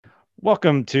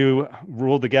Welcome to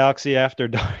Rule the Galaxy After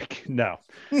Dark. No.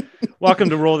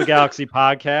 Welcome to Rule the Galaxy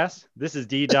podcast. This is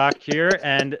D-Doc here,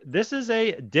 and this is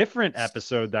a different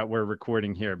episode that we're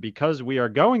recording here because we are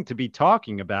going to be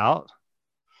talking about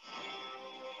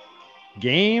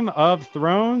Game of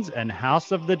Thrones and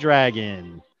House of the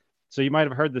Dragon. So you might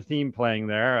have heard the theme playing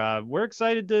there. We're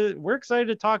excited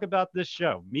to talk about this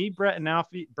show. Me, Brent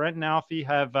and Alfie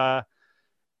have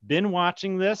been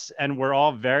watching this, and we're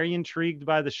all very intrigued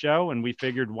by the show, and we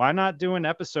figured why not do an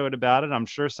episode about it. I'm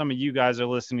sure some of you guys are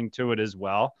listening to it as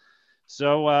well.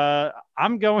 So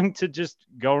I'm going to just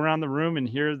go around the room and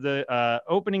hear the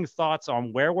opening thoughts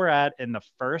on where we're at in the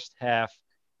first half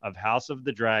of House of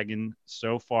the Dragon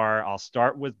so far. I'll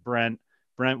start with Brent.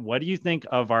 Brent, what do you think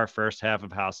of our first half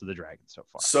of House of the Dragon so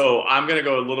far? So I'm going to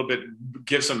go a little bit,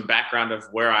 give some background of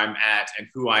where I'm at and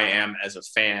who I am as a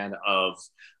fan of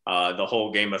the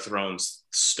whole Game of Thrones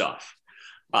stuff.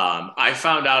 I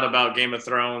found out about Game of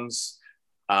Thrones,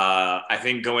 I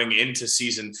think going into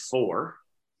season 4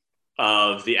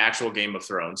 of the actual Game of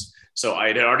Thrones. So I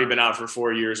had already been out for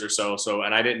 4 years or so,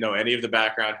 and I didn't know any of the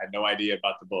background, had no idea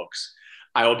about the books.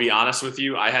 I will be honest with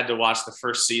you, I had to watch the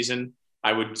first season.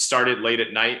 I would start it late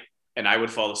at night and I would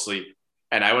fall asleep,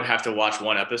 and I would have to watch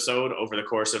one episode over the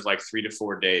course of like 3 to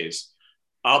 4 days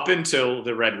up until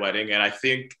the Red Wedding. And I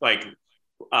think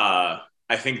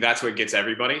that's what gets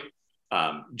everybody.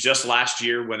 Just last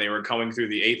year when they were going through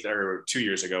the 8th, or 2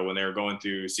 years ago when they were going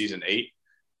through season 8,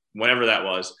 whenever that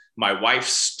was, my wife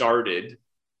started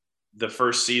the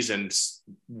first season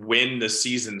when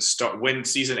season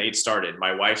 8 started.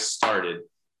 My wife started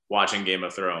watching Game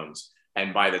of Thrones.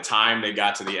 And by the time they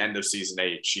got to the end of season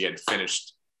 8, she had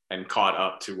finished and caught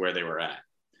up to where they were at.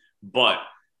 But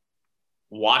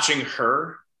watching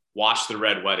her watch the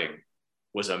Red Wedding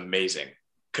was amazing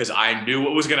because I knew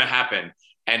what was going to happen.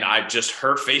 And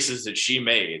her faces that she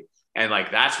made. And like,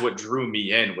 that's what drew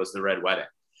me in, was the Red Wedding.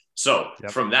 So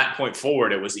From that point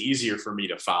forward, it was easier for me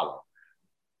to follow.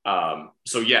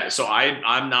 So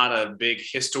I'm not a big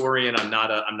historian. I'm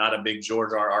not a big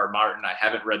George R.R. Martin. I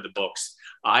haven't read the books.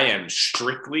 I am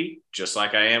strictly, just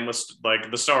like I am with like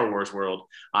the Star Wars world,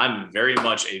 I'm very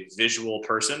much a visual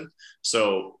person.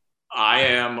 So I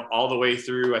am all the way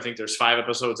through. I think there's 5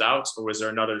 episodes out, or was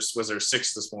there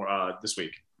 6 this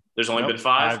week? There's only been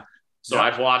 5. So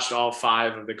I've watched all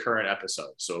 5 of the current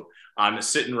episodes. So I'm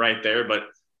sitting right there. But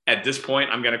at this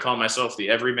point, I'm going to call myself the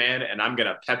everyman, and I'm going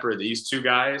to pepper these 2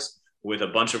 guys with a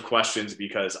bunch of questions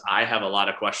because I have a lot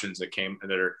of questions that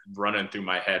are running through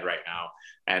my head right now.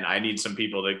 And I need some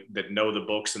people that know the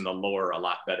books and the lore a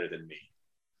lot better than me.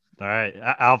 All right.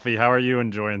 Alfie, how are you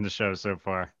enjoying the show so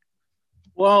far?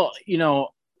 Well,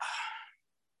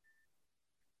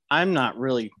 I'm not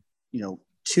really,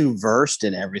 too versed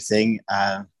in everything.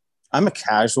 I'm a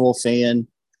casual fan.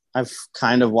 I've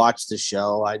kind of watched the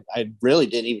show. I really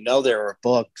didn't even know there were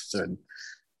books and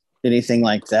anything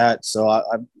like that. So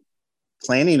I'm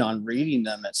planning on reading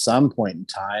them at some point in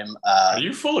time. Are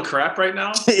you full of crap right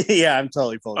now? Yeah, I'm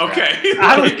totally full of crap. Okay.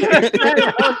 I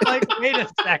was like, wait a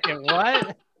second,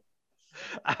 what?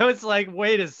 I was like,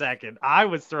 wait a second. I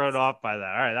was thrown off by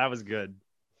that. All right, that was good.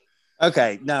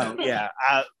 Okay, no, yeah.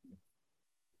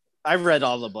 I've read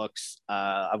all the books.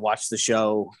 I've watched the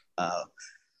show.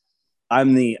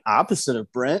 I'm the opposite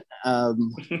of Brent.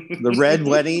 The Red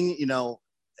Wedding,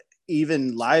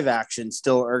 even live action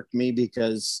still irked me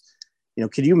because,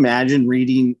 could you imagine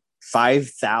reading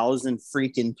 5,000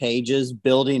 freaking pages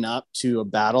building up to a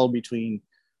battle between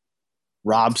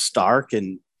Robb Stark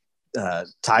and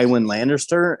Tywin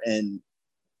Lannister, and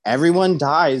everyone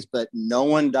dies, but no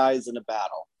one dies in a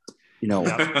battle.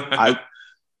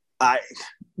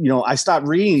 I stopped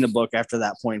reading the book after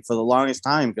that point for the longest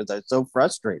time because I was so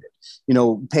frustrated.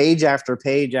 Page after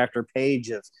page after page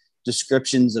of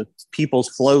descriptions of people's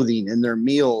clothing and their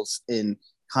meals, and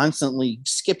constantly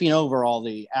skipping over all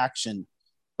the action.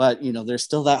 But, there's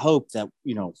still that hope that,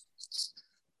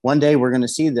 one day we're going to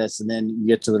see this. And then you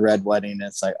get to the Red Wedding and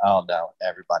it's like, oh no,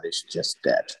 everybody's just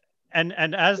dead. And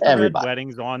as the Red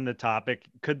Wedding's on the topic,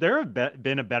 could there have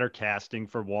been a better casting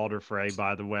for Walder Frey,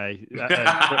 by the way?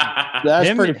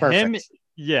 That's pretty perfect.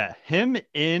 Him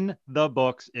in the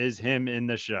books is him in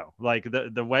the show. Like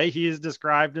the way he is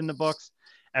described in the books,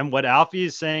 and what Alfie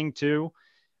is saying too,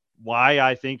 why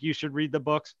I think you should read the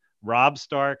books. Robb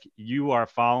Stark, you are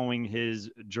following his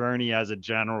journey as a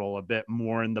general a bit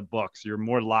more in the books. You're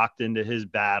more locked into his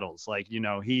battles. Like,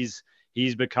 he's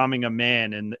becoming a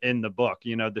man in the book.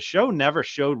 The show never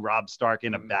showed Robb Stark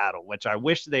in a battle, which I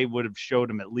wish they would have showed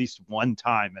him at least one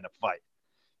time in a fight,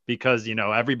 because,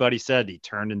 everybody said he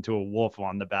turned into a wolf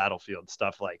on the battlefield,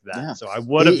 stuff like that. Yeah. So I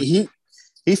would have.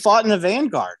 He fought in the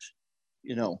Vanguard.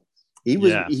 You know, he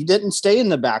didn't stay in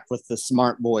the back with the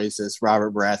smart boys, as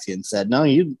Robert Baratheon said. No,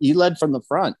 he led from the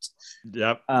front.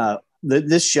 Yep.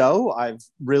 This show I've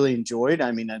really enjoyed.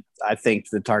 I mean, I think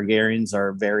the Targaryens are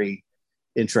a very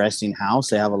interesting house.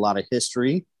 They have a lot of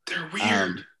history. They're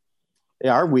weird. They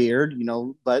are weird, you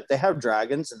know, but they have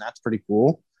dragons, and that's pretty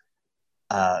cool.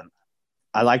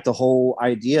 I like the whole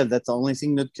idea that the only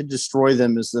thing that could destroy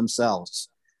them is themselves.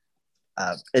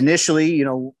 Initially, you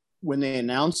know, when they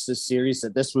announced this series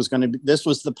that this was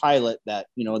the pilot, that,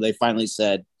 you know, they finally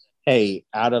said, hey,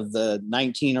 out of the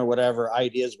 19 or whatever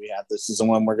ideas we have, this is the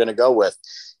one we're going to go with.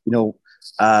 You know,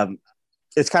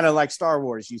 it's kind of like Star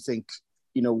Wars. You think,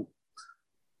 you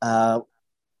know,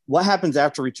 what happens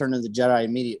after Return of the Jedi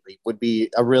immediately would be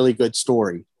a really good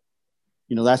story.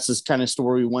 You know, that's this kind of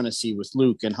story we want to see with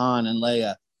Luke and Han and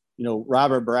Leia. You know,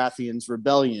 Robert Baratheon's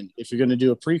rebellion. If you're going to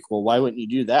do a prequel, why wouldn't you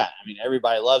do that? I mean,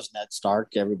 everybody loves Ned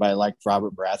Stark. Everybody liked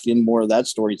Robert Baratheon. More of that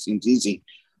story seems easy.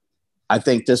 I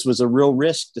think this was a real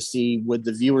risk to see would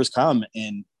the viewers come.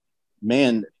 And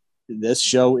man, this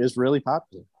show is really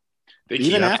popular.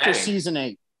 Even after season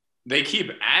 8. They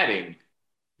keep adding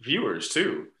viewers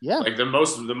too. Yeah. Like the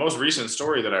most recent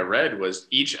story that I read was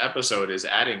each episode is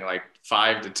adding like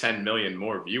 5 to 10 million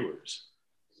more viewers.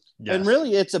 Yes. And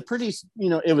really, it's a pretty, you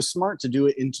know, it was smart to do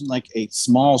it into like a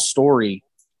small story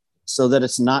so that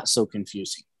it's not so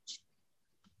confusing.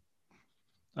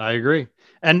 I agree.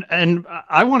 And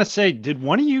I want to say, did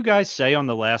one of you guys say on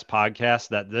the last podcast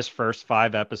that this first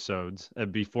 5 episodes,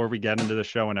 before we get into the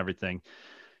show and everything,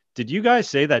 did you guys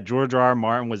say that George R. R.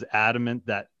 Martin was adamant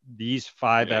that these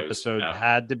 5 episodes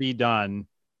had to be done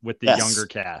with the younger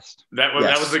cast? That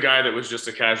was the guy that was just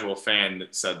a casual fan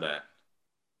that said that.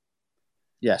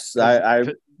 Yes,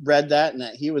 I read that, and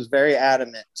that he was very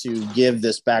adamant to give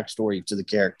this backstory to the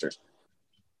characters.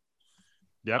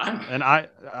 Yep. And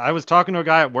I was talking to a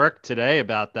guy at work today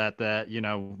about that, you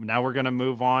know, now we're going to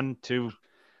move on to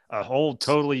a whole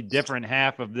totally different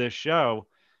half of this show.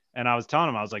 And I was telling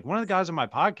him, I was like, one of the guys on my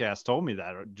podcast told me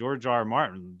that George R. R.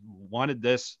 Martin wanted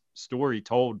this story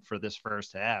told for this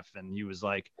first half. And he's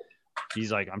like,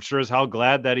 I'm sure as hell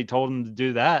glad that he told him to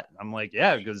do that. I'm like,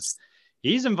 yeah, because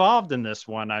he's involved in this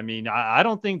one. I mean, I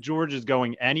don't think George is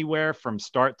going anywhere from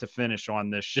start to finish on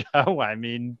this show. I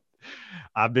mean,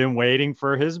 I've been waiting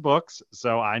for his books,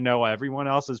 so I know everyone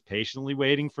else is patiently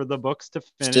waiting for the books to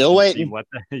finish. Still waiting.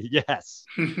 Yes.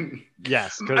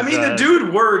 Yes. I mean, the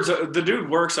dude works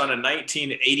on a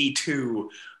 1982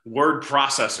 word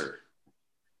processor.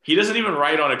 He doesn't even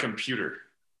write on a computer.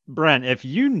 Brent, if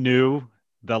you knew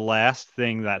the last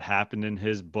thing that happened in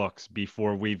his books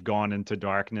before we've gone into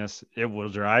darkness, it will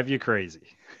drive you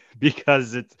crazy.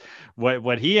 Because it's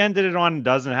what he ended it on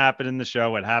doesn't happen in the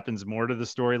show. It happens more to the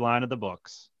storyline of the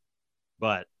books,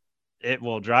 but it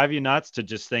will drive you nuts to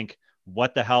just think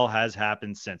what the hell has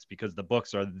happened since, because the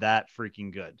books are that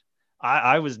freaking good.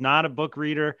 I was not a book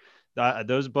reader.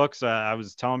 Those books, I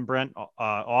was telling Brent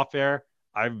off air,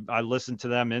 I listened to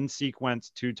them in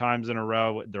sequence 2 times in a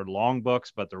row. They're long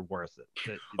books, but they're worth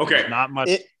it. Okay. Not much.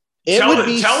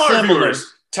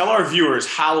 Tell our viewers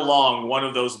how long one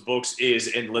of those books is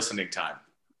in listening time.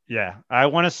 Yeah. I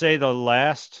want to say the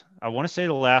last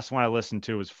one I listened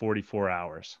to was 44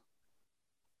 hours.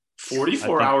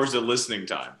 44 hours of listening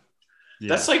time. Yeah.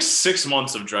 That's like 6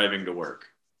 months of driving to work.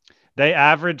 They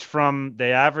average from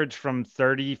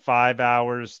 35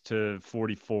 hours to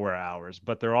 44 hours,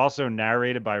 but they're also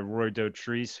narrated by Roy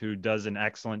Dotrice, who does an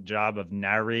excellent job of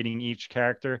narrating each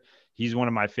character. He's one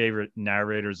of my favorite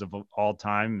narrators of all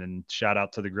time, and shout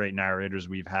out to the great narrators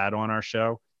we've had on our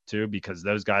show too, because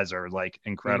those guys are like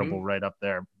incredible right up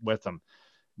there with them.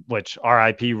 Which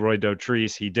R.I.P. Roy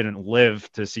Dotrice, he didn't live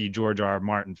to see George R. R.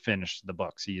 Martin finish the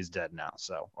books. He is dead now,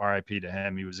 so R.I.P. to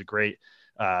him. He was a great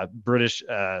British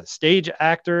stage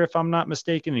actor, if I'm not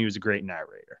mistaken. He was a great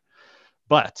narrator.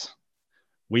 But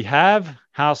we have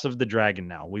House of the Dragon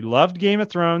now. We loved Game of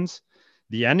Thrones.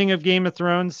 The ending of Game of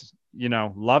Thrones, you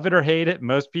know, love it or hate it.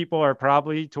 Most people are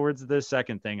probably towards the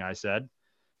second thing I said.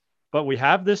 But we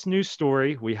have this new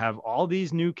story. We have all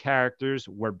these new characters.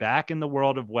 We're back in the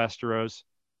world of Westeros.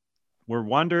 We're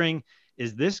wondering,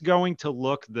 is this going to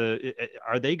look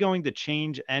are they going to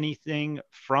change anything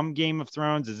from Game of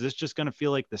Thrones? Is this just going to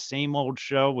feel like the same old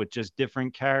show with just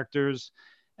different characters?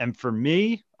 And for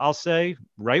me, I'll say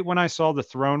right when I saw the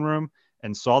throne room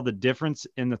and saw the difference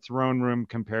in the throne room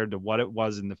compared to what it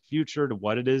was in the future to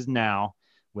what it is now,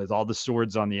 with all the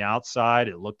swords on the outside,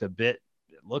 it looked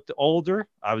older.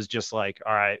 I was just like,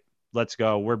 all right, let's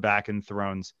go. We're back in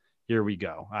Thrones. Here we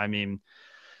go. I mean,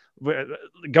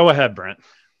 go ahead, Brent.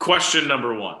 Question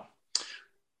number 1.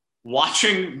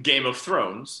 Watching Game of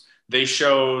Thrones, they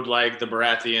showed like the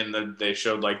Baratheon, they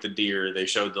showed like the deer, they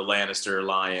showed the Lannister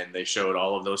lion, they showed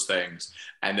all of those things.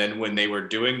 And then when they were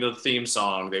doing the theme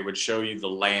song, they would show you the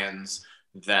lands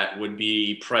that would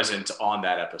be present on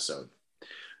that episode.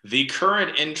 The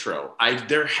current intro,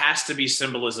 there has to be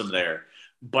symbolism there,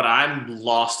 but I'm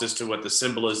lost as to what the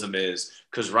symbolism is,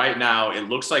 because right now it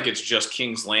looks like it's just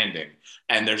King's Landing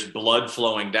and there's blood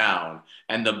flowing down,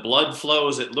 and the blood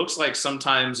flows, it looks like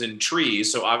sometimes in trees,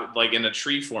 so like in a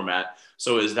tree format.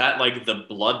 So is that like the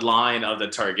bloodline of the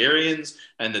Targaryens,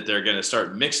 and that they're going to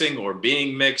start mixing or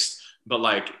being mixed? But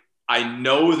like, I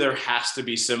know there has to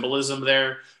be symbolism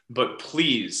there, but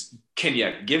please, can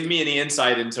you give me any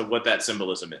insight into what that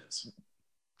symbolism is?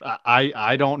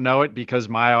 I don't know it, because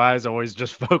my eyes always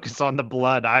just focus on the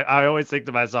blood. I always think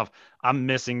to myself, I'm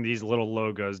missing these little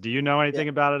logos. Do you know anything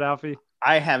about it, Alfie?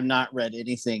 I have not read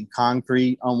anything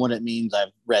concrete on what it means.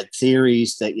 I've read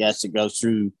theories that, yes, it goes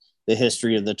through the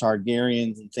history of the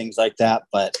Targaryens and things like that.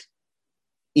 But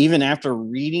even after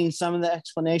reading some of the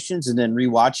explanations and then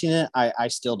rewatching it, I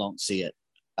still don't see it.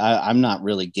 I'm not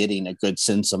really getting a good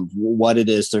sense of what it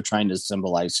is they're trying to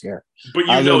symbolize here. But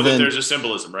you know that there's a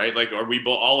symbolism, right? Like, are we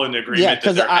all in agreement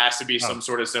that there has to be some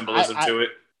sort of symbolism to it?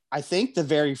 I think the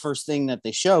very first thing that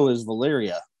they show is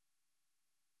Valyria.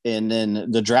 And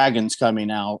then the dragons coming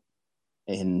out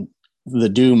and the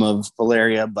doom of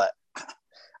Valyria. But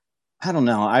I don't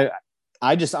know.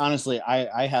 I just honestly,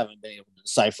 I haven't been able to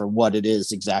decipher what it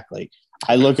is exactly.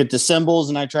 I look at the symbols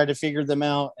and I try to figure them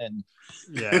out. And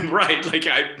right. Like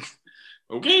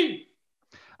okay.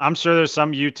 I'm sure there's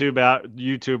some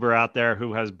YouTuber out there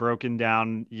who has broken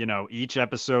down, each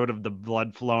episode of the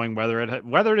blood flowing, whether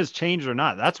it has changed or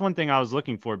not. That's one thing I was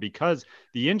looking for, because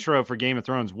the intro for Game of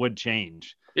Thrones would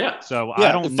change. Yeah. So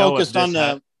I don't know. Focused on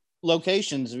the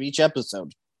locations of each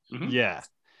episode. Mm-hmm. Yeah.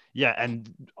 Yeah. And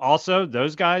also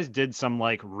those guys did some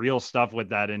like real stuff with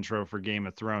that intro for Game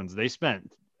of Thrones. They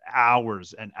spent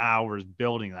hours and hours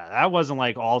building that. That wasn't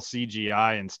like all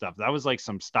CGI and stuff. That was like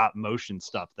some stop motion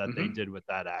stuff that they did with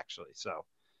that, actually. So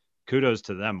kudos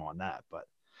to them on that. But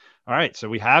all right. So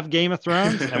we have Game of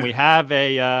Thrones and we have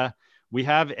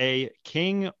a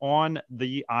king on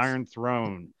the Iron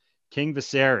Throne, King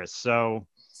Viserys. So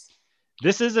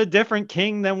this is a different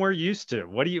king than we're used to.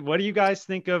 What do you guys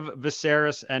think of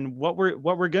Viserys? And what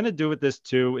we're going to do with this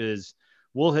too is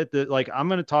we'll hit I'm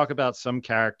going to talk about some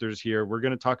characters here. We're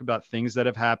going to talk about things that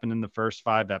have happened in the first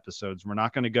 5 episodes. We're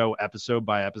not going to go episode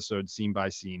by episode, scene by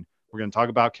scene. We're going to talk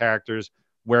about characters,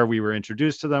 where we were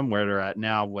introduced to them, where they're at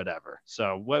now, whatever.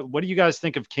 So what do you guys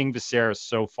think of King Viserys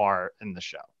so far in the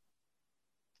show?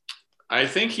 I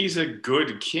think he's a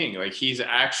good king. Like, he's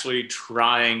actually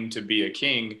trying to be a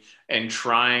king and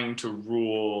trying to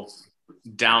rule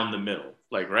down the middle.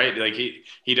 Like, right? Like,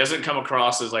 he doesn't come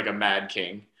across as like a mad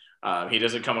king. He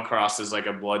doesn't come across as like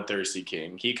a bloodthirsty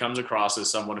king. He comes across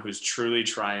as someone who's truly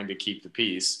trying to keep the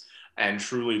peace and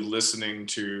truly listening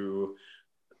to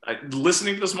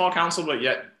the small council, but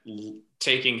yet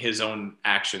taking his own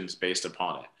actions based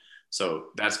upon it. So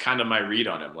that's kind of my read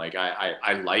on him. Like,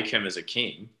 I like him as a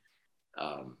king.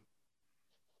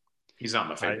 He's not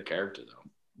my favorite character, though.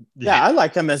 Yeah, I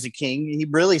like him as a king. He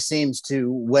really seems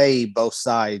to weigh both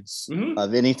sides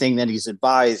of anything that he's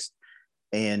advised,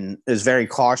 and is very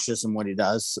cautious in what he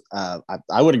does.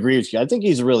 I would agree with you. I think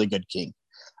he's a really good king.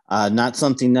 Not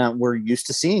something that we're used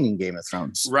to seeing in Game of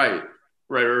Thrones. Right.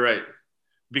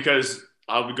 Because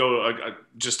I'll go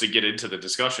just to get into the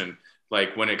discussion.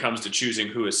 Like, when it comes to choosing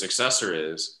who his successor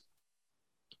is,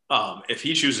 if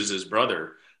he chooses his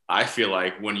brother, I feel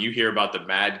like when you hear about the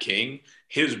Mad King,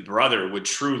 his brother would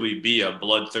truly be a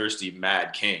bloodthirsty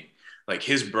Mad King. Like,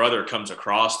 his brother comes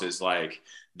across as like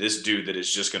this dude that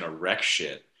is just going to wreck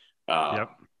shit.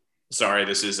 Sorry,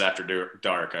 this is after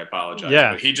dark. I apologize.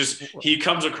 Yeah. But he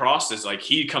comes across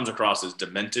as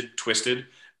demented, twisted.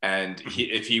 And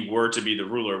if he were to be the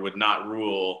ruler, would not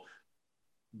rule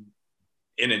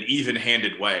in an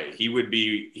even-handed way. He would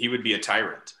be a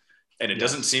tyrant. And it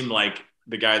doesn't seem like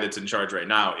the guy that's in charge right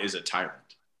now is a tyrant.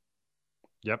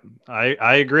 Yep,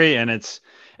 I agree,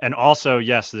 and also,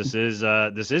 yes, this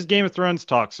is Game of Thrones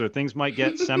talk, so things might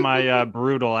get semi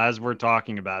brutal as we're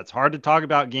talking about. It's hard to talk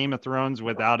about Game of Thrones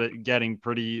without it getting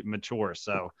pretty mature.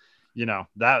 So,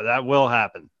 that will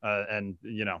happen, and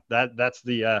that's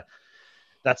the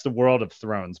world of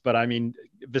Thrones. But I mean,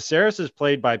 Viserys is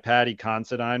played by Paddy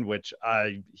Considine, which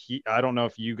I don't know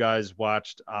if you guys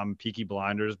watched Peaky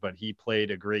Blinders, but he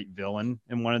played a great villain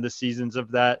in one of the seasons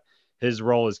of that. His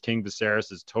role as King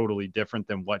Viserys is totally different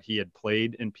than what he had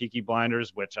played in Peaky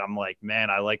Blinders, which I'm like, man,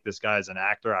 I like this guy as an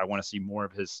actor. I want to see more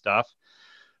of his stuff.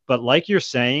 But like you're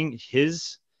saying,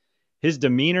 his his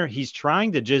demeanor, he's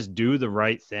trying to just do the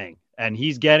right thing. And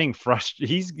he's getting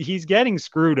frustrated. He's getting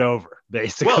screwed over,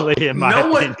 basically, in my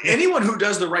opinion. Anyone who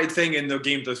does the right thing in the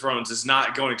Game of Thrones is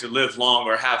not going to live long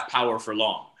or have power for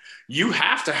long. You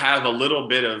have to have a little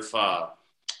bit of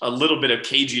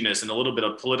caginess and a little bit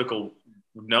of political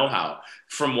know-how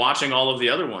from watching all of the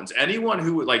other ones. Anyone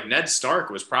who, like Ned Stark,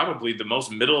 was probably the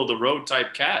most middle of the road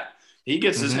type cat. He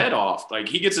gets his head off. Like,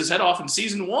 he gets his head off in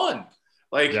season 1,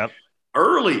 like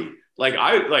early.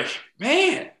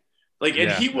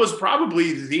 And he was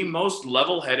probably the most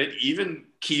level-headed,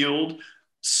 even-keeled,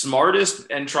 smartest,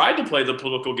 and tried to play the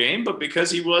political game. But because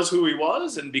he was who he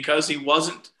was, and because he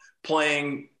wasn't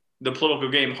playing the political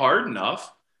game hard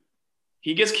enough,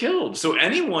 he gets killed. So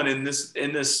anyone in this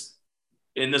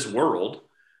world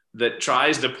that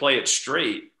tries to play it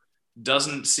straight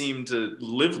doesn't seem to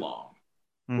live long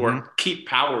or keep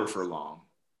power for long.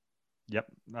 Yep,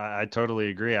 I totally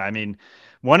agree. I mean,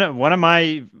 one of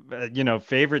my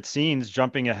favorite scenes,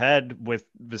 jumping ahead, with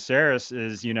Viserys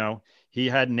is, he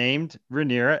had named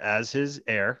Rhaenyra as his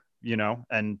heir,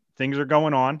 and things are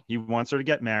going on. He wants her to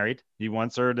get married. He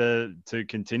wants her to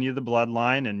continue the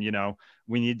bloodline, and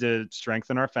we need to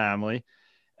strengthen our family.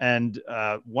 And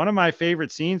one of my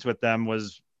favorite scenes with them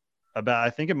was about, I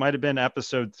think it might have been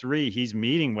episode 3. He's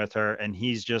meeting with her, and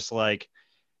he's just like,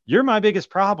 "You're my biggest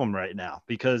problem right now,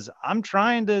 because I'm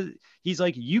trying to," he's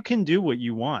like, "You can do what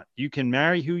you want. You can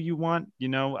marry who you want.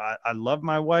 I love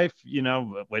my wife,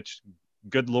 which,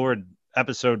 good Lord,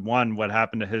 episode 1, what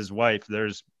happened to his wife,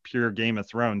 there's pure Game of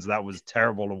Thrones. That was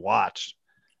terrible to watch.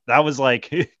 That was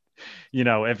like,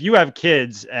 if you have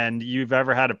kids and you've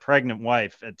ever had a pregnant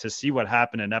wife, to see what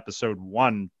happened in episode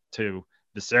 1 to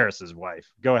Viserys's wife.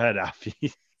 Go ahead,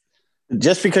 Alfie.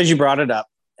 Just because you brought it up,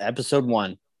 episode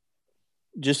 1,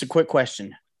 just a quick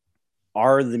question.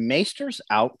 Are the Maesters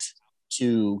out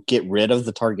to get rid of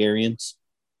the Targaryens?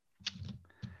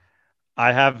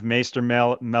 I have Maester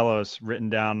Mellos written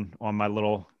down on my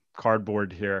little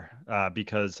cardboard here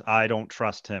because I don't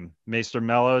trust him. Maester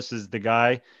Mellos is the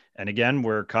guy, and again,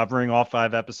 we're covering all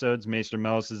 5 episodes. Maester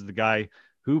Mellos is the guy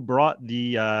who brought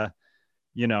the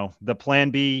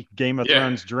Plan B Game of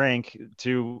Thrones drink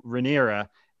to Rhaenyra.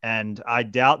 And I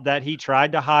doubt that he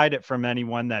tried to hide it from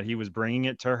anyone, that he was bringing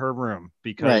it to her room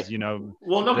because,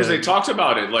 because they talked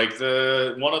about it. Like,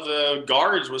 one of the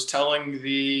guards was telling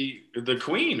the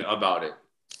queen about it.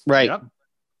 Right. Yep.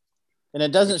 And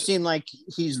it doesn't seem like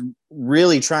he's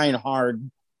really trying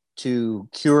hard to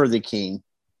cure the king.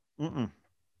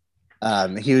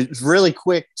 He was really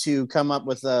quick to come up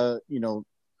with the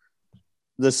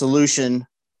solution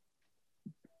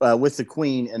with the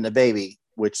queen and the baby,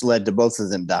 which led to both of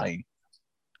them dying.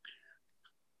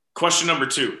 Question number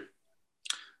 2.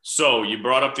 So you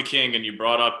brought up the king and you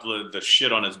brought up the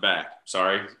shit on his back.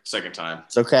 Sorry, second time.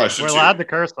 It's okay. We're allowed to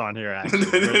curse on here, actually.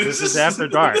 This is after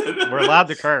dark. We're allowed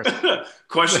to curse.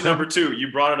 Question number 2,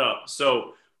 you brought it up.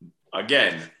 So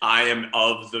again, I am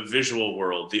of the visual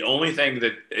world. The only thing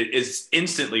that is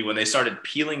instantly, when they started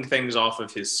peeling things off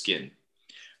of his skin,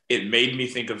 it made me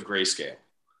think of Grayscale.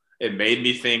 It made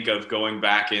me think of going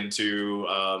back into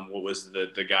what was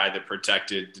the guy that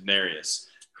protected Daenerys,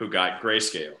 who got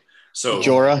Grayscale. So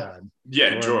Jorah.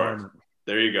 Jorah.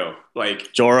 There you go.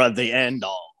 Like, Jorah, the end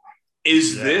all.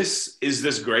 Is this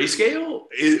Grayscale?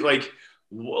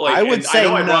 I would say I know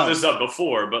no. I brought this up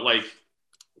before, but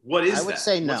what is that? I would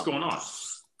say no. What's going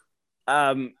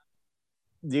on?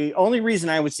 The only reason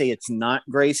I would say it's not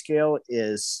Grayscale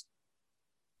is,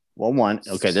 well, one,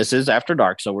 okay, this is after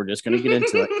dark, so we're just going to get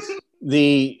into it.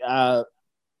 The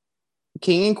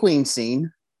king and queen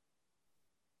scene,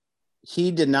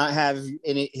 he did not have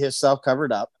his self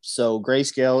covered up, so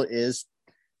Grayscale is,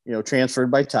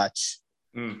 transferred by touch.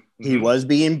 Mm-hmm. He was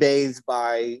being bathed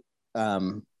by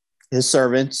his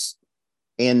servants,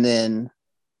 and then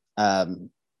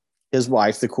his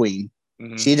wife, the queen.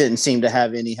 Mm-hmm. She didn't seem to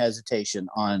have any hesitation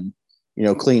on,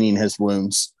 cleaning his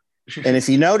wounds. And if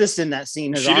you noticed in that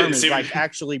scene, his arm is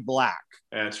actually black.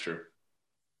 That's true.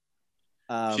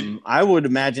 I would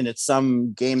imagine it's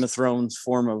some Game of Thrones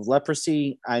form of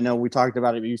leprosy. I know we talked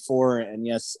about it before, and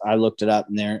yes, I looked it up,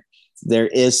 and there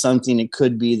is something it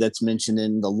could be that's mentioned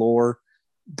in the lore.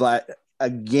 But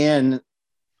again,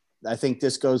 I think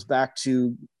this goes back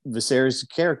to Viserys'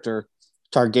 character.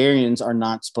 Targaryens are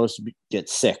not supposed to get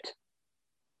sick.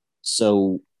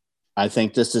 So I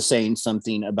think this is saying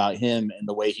something about him and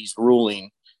the way he's ruling,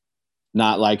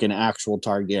 not like an actual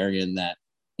Targaryen that,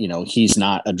 he's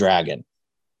not a dragon.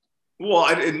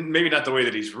 Well, maybe not the way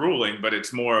that he's ruling, but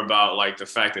it's more about the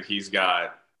fact that he's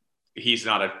not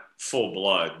a full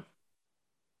blood.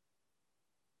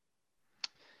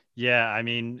 Yeah, I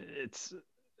mean,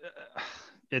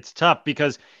 it's tough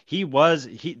because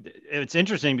it's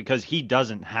interesting because he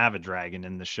doesn't have a dragon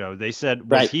in the show. They said,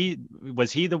 was he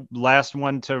the last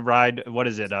one to ride, what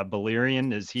is it,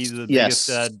 Balerion? Is he the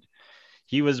biggest?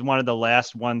 He was one of the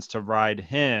last ones to ride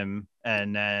him,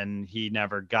 and then he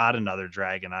never got another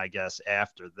dragon, I guess,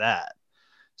 after that.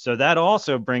 So that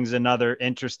also brings another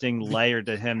interesting layer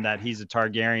to him, that he's a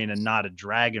Targaryen and not a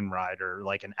dragon rider,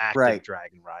 like an active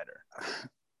dragon rider.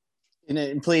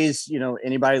 And please,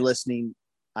 anybody listening,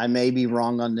 I may be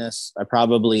wrong on this. I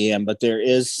probably am, but there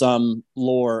is some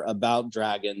lore about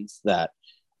dragons that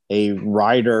a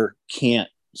rider can't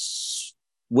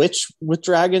switch with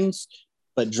dragons,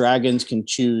 but dragons can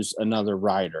choose another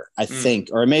rider, I think.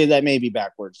 Or that may be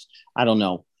backwards. I don't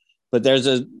know. But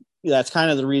that's kind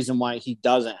of the reason why he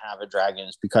doesn't have a dragon,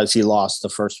 is because he lost the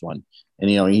first one. And,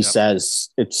 he says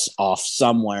it's off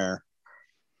somewhere.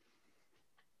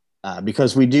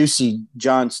 Because we do see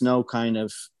Jon Snow kind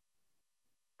of,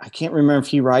 I can't remember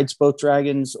if he rides both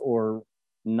dragons or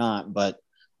not, but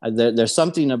there's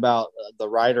something about the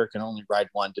rider can only ride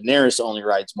one. Daenerys only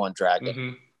rides one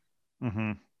dragon.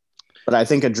 But I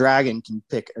think a dragon can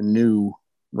pick a new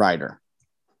rider.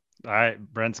 All right,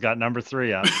 Brent's got number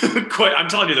 3 out. I'm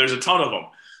telling you, there's a ton of them.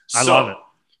 I love it.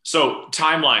 So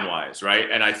timeline-wise, right?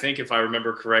 And I think if I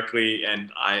remember correctly,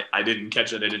 and I didn't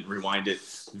catch it, I didn't rewind it,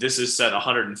 this is set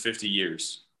 150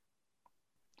 years.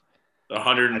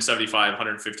 175,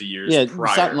 150 years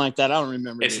prior. Something like that. I don't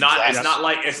remember. It's not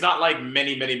like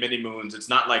many, many, many moons. It's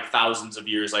not like thousands of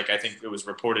years, like I think it was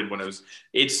reported when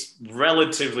it's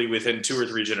relatively within 2 or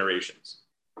 3 generations.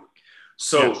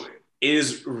 So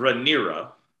is Rhaenyra,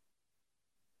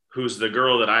 who's the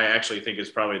girl that I actually think is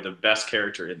probably the best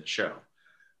character in the show.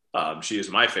 She is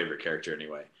my favorite character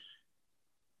anyway.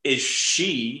 Is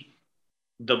she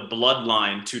the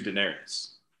bloodline to Daenerys?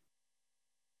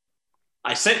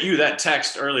 I sent you that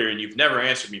text earlier, and you've never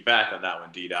answered me back on that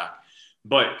one, D-Doc.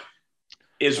 But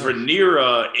is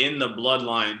Rhaenyra in the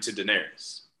bloodline to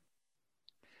Daenerys?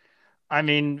 I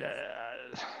mean,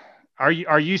 are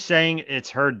you saying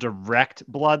it's her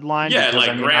direct bloodline? Yeah,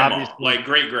 because, grandma, like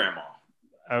great-grandma.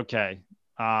 Okay.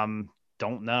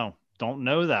 Don't know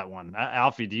that one.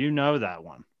 Alfie, do you know that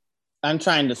one? I'm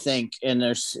trying to think, and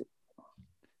there's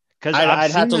because I'd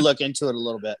have to look into it a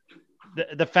little bit.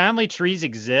 The family trees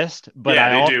exist, but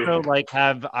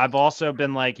I've also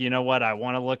been like, you know what, I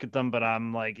want to look at them, but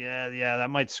I'm like, yeah, that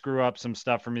might screw up some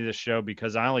stuff for me this show,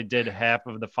 because I only did half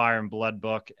of the Fire and Blood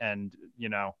book, and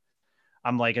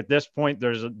I'm like, at this point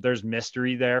there's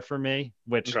mystery there for me,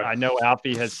 which I know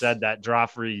Alfie has said that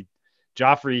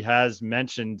Joffrey has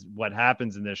mentioned what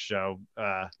happens in this show.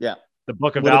 The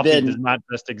Book of Alfie does not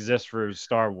just exist for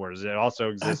Star Wars; it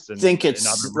also exists. I think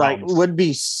it's would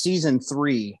be season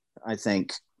 3. I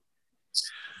think.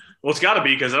 Well, it's got to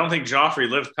be, because I don't think Joffrey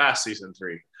lived past season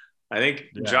 3. I think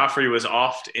Joffrey was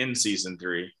offed in season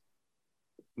 3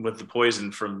 with the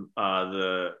poison from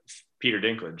the Peter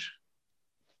Dinklage.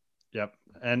 Yep,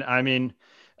 and I mean,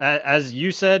 as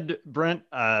you said, Brent,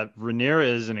 Rhaenyra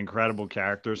is an incredible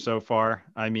character so far.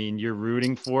 I mean, you're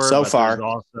rooting for her so far.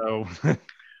 Also,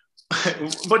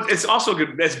 but it's also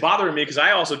good. It's bothering me because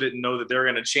I also didn't know that they're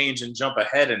going to change and jump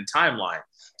ahead in timeline.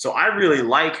 So I really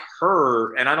like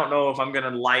her, and I don't know if I'm going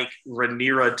to like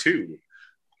Rhaenyra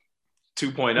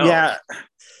 2.0. Yeah.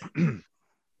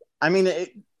 I mean,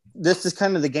 this is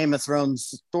kind of the Game of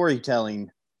Thrones storytelling,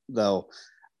 though.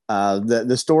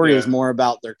 The story is more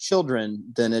about their children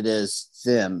than it is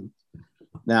them.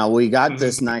 Now, we got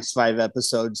this nice 5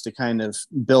 episodes to kind of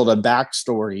build a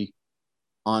backstory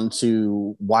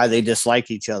onto why they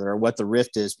dislike each other, or what the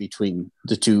rift is between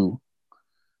the two,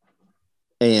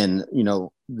 and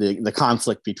the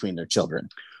conflict between their children.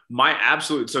 My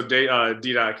absolute, so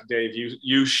D-Doc, Dave,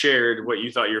 you shared what you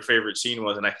thought your favorite scene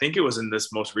was, and I think it was in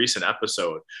this most recent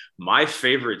episode. My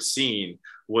favorite scene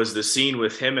was the scene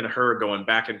with him and her going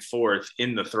back and forth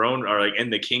in the throne, or like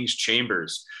in the king's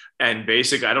chambers. And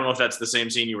basically, I don't know if that's the same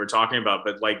scene you were talking about,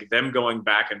 but like them going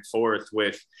back and forth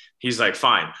with, he's like,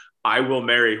 fine, I will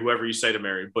marry whoever you say to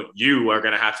marry, but you are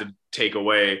going to have to take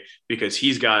away, because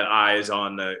he's got eyes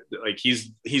on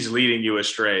he's leading you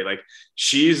astray. Like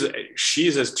she's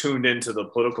as tuned into the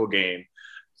political game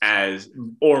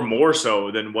or more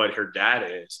so than what her dad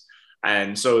is.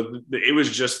 And so it was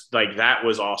just like, that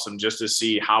was awesome just to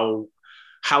see how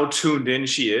tuned in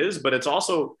she is, but it's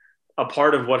also a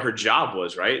part of what her job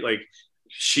was, right? Like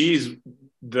she's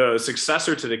the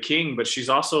successor to the king, but she's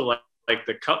also like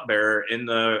the cupbearer in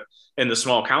the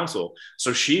small council.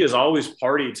 So she is always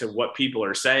party to what people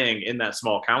are saying in that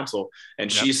small council.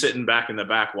 And she's sitting back in the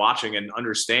back watching, and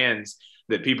understands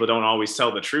that people don't always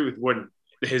tell the truth.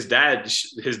 his dad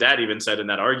even said in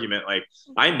that argument, like,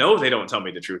 I know they don't tell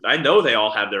me the truth. I know they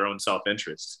all have their own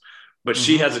self-interests, but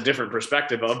she has a different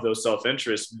perspective of those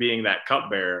self-interests, being that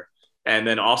cupbearer, and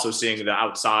then also seeing the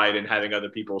outside and having other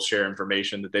people share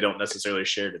information that they don't necessarily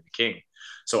share to the king.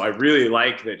 So I really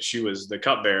like that she was the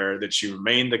cupbearer, that she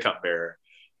remained the cupbearer,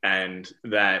 and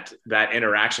that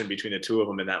interaction between the two of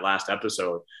them in that last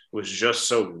episode was just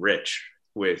so rich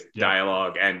with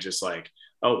dialogue and just like,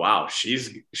 oh wow,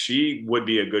 she would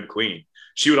be a good queen.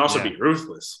 She would also be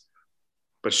ruthless,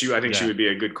 but I think she would be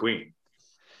a good queen.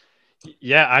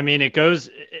 Yeah, I mean, it goes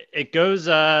back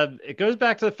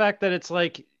to the fact that it's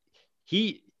like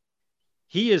he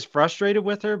is frustrated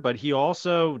with her, but he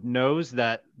also knows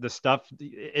that the stuff,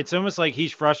 it's almost like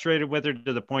he's frustrated with her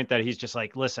to the point that he's just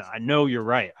like, listen, I know you're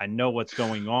right. I know what's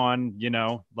going on. You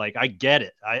know, like, I get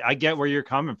it. I get where you're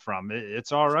coming from.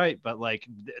 It's all right. But like,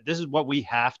 this is what we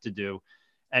have to do.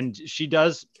 And she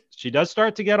does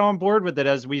start to get on board with it,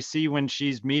 as we see when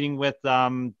she's meeting with,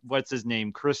 what's his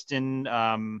name? Kristen,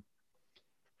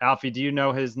 Alfie, do you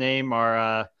know his name?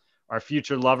 Our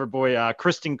future lover boy,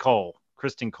 Kristen Cole.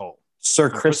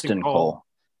 Sir Kristen Cole.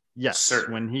 Yes. Sir.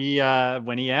 When he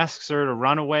asks her to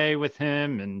run away with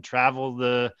him and travel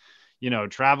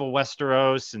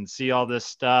Westeros and see all this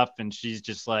stuff, and she's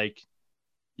just like,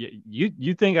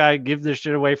 you think I give this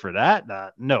shit away for that?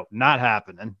 No, not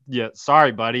happening. Yeah,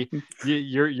 sorry, buddy.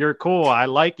 You're cool. I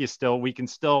like you still. We can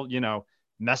still,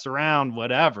 mess around,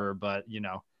 whatever. But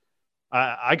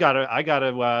I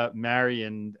gotta marry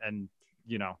and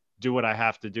do what I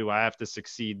have to do. I have to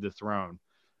succeed the throne.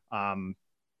 And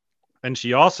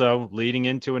she also, leading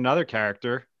into another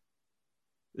character,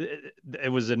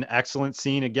 it was an excellent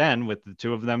scene again with the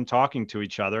two of them talking to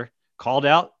each other, called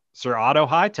out Sir Otto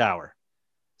Hightower,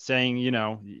 saying,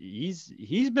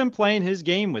 he's been playing his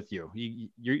game with you.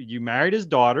 You married his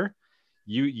daughter,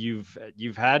 you've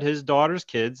had his daughter's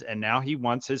kids, and now he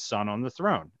wants his son on the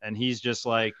throne. And he's just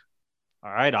like,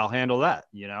 all right, I'll handle that.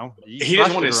 He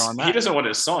doesn't want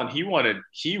his son. He wanted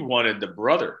the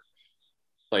brother.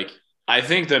 Like, I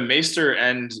think the Maester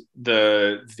and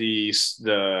the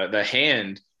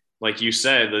Hand, like you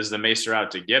said, is the Maester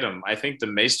out to get him. I think the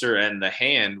Maester and the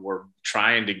Hand were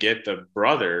trying to get the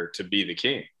brother to be the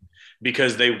king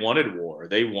because they wanted war.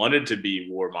 They wanted to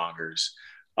be warmongers.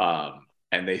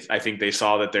 And I think they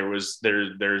saw that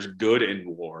there's good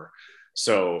in war.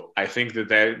 So I think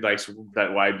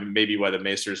why the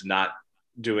Maester's not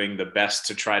doing the best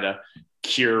to try to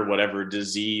cure whatever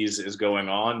disease is going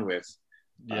on with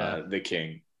the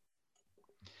king.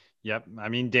 Yep. I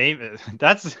mean, David,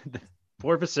 that's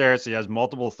poor Viserys. He has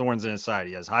multiple thorns in his side.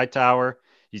 He has Hightower.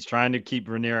 He's trying to keep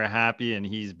Rhaenyra happy, and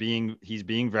he's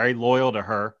being very loyal to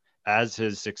her as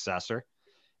his successor.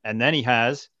 And then he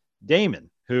has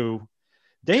Daemon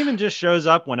just shows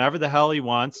up whenever the hell he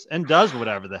wants and does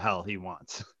whatever the hell he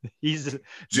wants.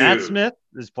 Matt Smith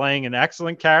is playing an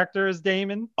excellent character as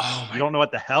Daemon. You don't know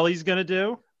what the hell he's going to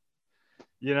do.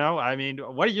 I mean,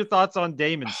 what are your thoughts on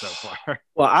Daemon so far?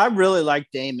 Well, I really like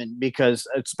Daemon because,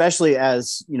 especially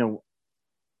as,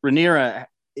 Rhaenyra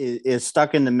is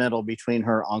stuck in the middle between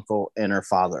her uncle and her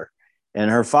father.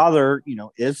 And her father,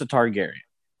 is a Targaryen,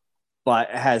 but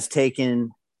has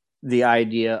taken the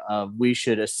idea of we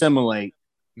should assimilate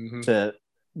to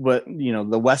what,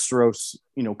 the Westeros,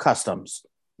 customs.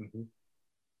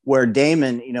 Where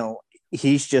Daemon,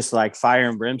 he's just like fire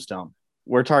and brimstone.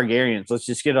 We're Targaryens. Let's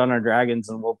just get on our dragons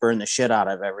and we'll burn the shit out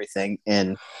of everything.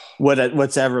 And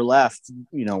what's ever left,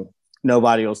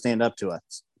 nobody will stand up to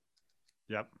us.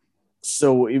 Yep.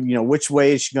 So, which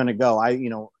way is she going to go?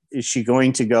 Is she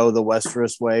going to go the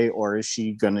Westeros way, or is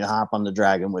she going to hop on the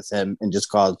dragon with him and just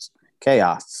cause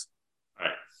chaos? All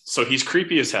right. So he's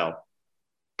creepy as hell.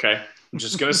 Okay. I'm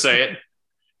just going to say it.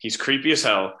 He's creepy as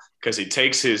hell because he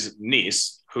takes his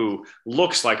niece, who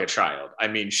looks like a child. I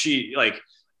mean, she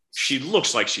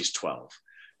looks like she's 12,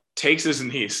 takes his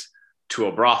niece to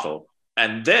a brothel,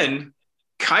 and then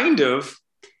kind of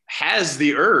has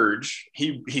the urge.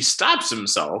 He stops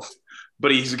himself,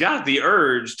 but he's got the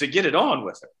urge to get it on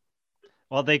with her.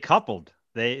 Well, they coupled.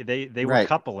 They were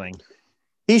coupling.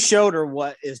 He showed her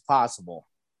what is possible.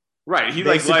 Right. He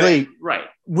basically, right.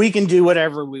 We can do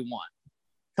whatever we want.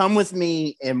 Come with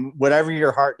me, and whatever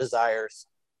your heart desires.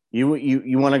 You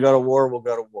want to go to war, we'll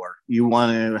go to war. You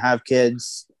want to have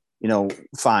kids,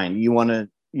 fine. You want to,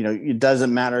 it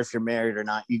doesn't matter if you're married or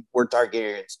not. We're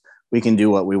Targaryens. We can do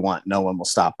what we want. No one will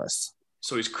stop us.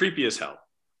 So he's creepy as hell.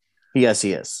 Yes,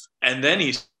 he is. And then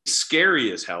he's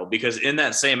scary as hell because in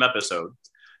that same episode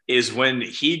is when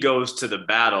he goes to the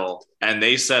battle and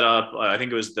they set up, I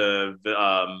think it was the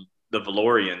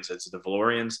Valorians. It's the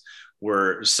Valorians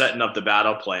were setting up the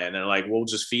battle plan and like, we'll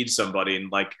just feed somebody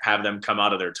and like have them come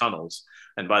out of their tunnels.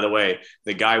 And by the way,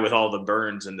 the guy with all the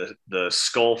burns and the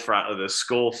skull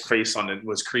face on it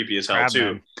was creepy as hell Crab too.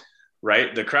 man.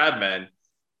 Right? The crabman,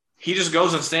 he just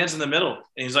goes and stands in the middle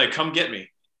and he's like, come get me.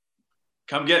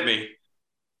 Come get me.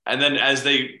 And then as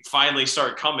they finally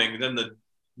start coming, then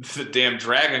the damn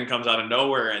dragon comes out of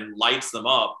nowhere and lights them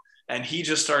up. And he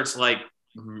just starts like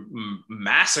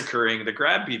massacring the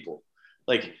crab people.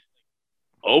 Like,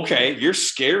 okay, you're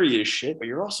scary as shit, but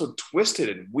you're also twisted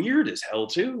and weird as hell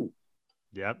too.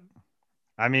 Yep.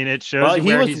 I mean, it shows Well, you he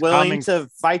where was he's willing coming. to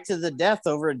fight to the death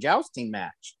over a jousting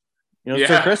match. You know, Yeah.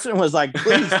 so Kristen was like,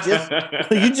 please just,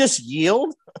 will you just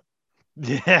yield?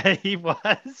 Yeah, he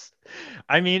was.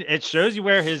 I mean, it shows you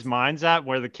where his mind's at,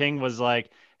 where the king was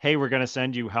like, hey, we're going to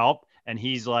send you help. And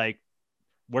he's like,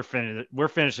 we're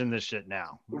finishing this shit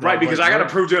now. Right, because Like, I got to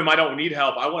prove to him I don't need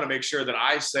help. I want to make sure that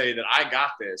I say that I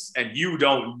got this and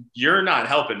you're not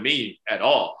helping me at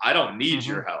all. I don't need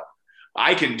your help.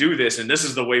 I can do this, and this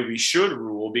is the way we should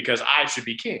rule because I should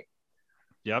be king.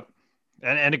 Yep.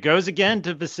 And it goes again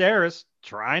to Viserys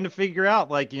trying to figure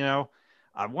out, like, you know,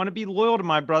 I want to be loyal to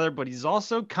my brother, but he's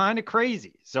also kind of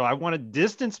crazy. So I want to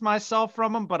distance myself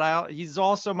from him, but he's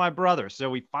also my brother.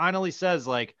 So he finally says,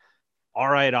 like, all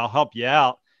right, I'll help you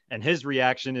out. And his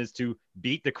reaction is to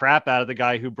beat the crap out of the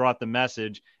guy who brought the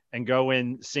message and go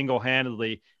in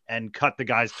single-handedly and cut the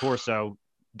guy's torso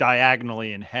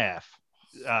diagonally in half.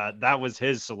 That was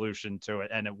his solution to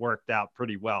it, and it worked out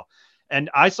pretty well. And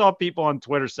I saw people on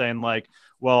Twitter saying, like,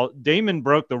 well, Daemon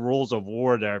broke the rules of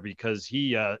war there because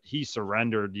he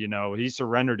surrendered, you know, he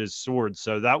surrendered his sword.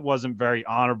 So that wasn't very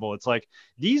honorable. It's like,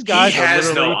 these guys he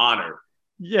has no honor.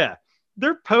 Yeah.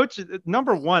 They're poaching.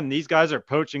 Number one, these guys are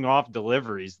poaching off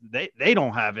deliveries. They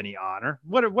don't have any honor.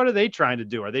 What are they trying to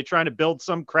do? Are they trying to build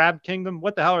some crab kingdom?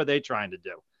 What the hell are they trying to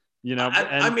do? You know,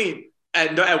 I mean,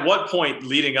 at what point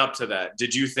leading up to that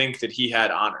did you think that he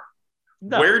had honor?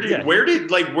 No,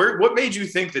 what made you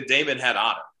think that Daemon had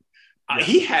honor? Yeah.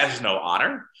 He has no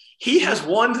honor. He has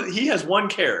one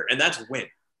care, and that's win.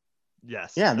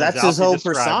 Yes. Yeah, that's as his Alfie whole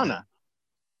described persona.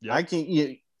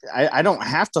 Yep. I don't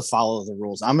have to follow the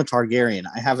rules. I'm a Targaryen.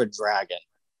 I have a dragon.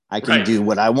 I can Right. do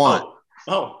what I want.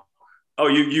 Oh,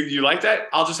 you like that?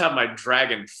 I'll just have my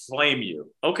dragon flame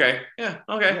you. Okay. Yeah.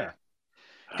 Okay. Yeah.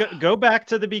 Go back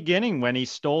to the beginning when he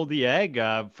stole the egg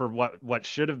for what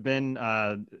should have been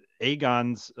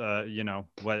Aegon's,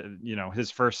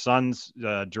 his first son's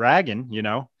dragon. You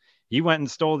know, he went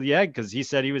and stole the egg because he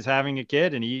said he was having a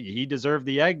kid and he deserved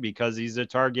the egg because he's a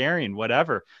Targaryen.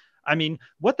 Whatever. I mean,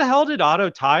 what the hell did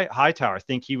Otto Hightower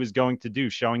think he was going to do,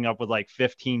 showing up with like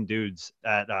 15 dudes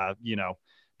at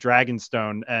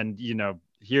Dragonstone, and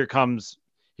here comes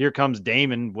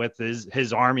Daemon with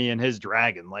his army and his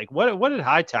dragon. Like, what did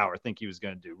Hightower think he was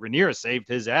going to do? Rhaenyra saved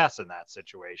his ass in that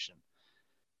situation.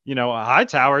 You know,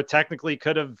 Hightower technically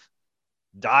could have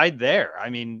died there.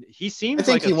 I mean, he seems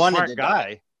like a smart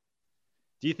guy.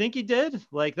 Do you think he did?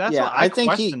 Like, that's what I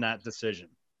question that decision.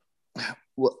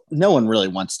 Well, no one really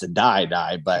wants to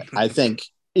die, but I think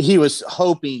he was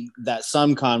hoping that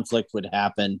some conflict would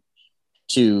happen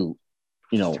to,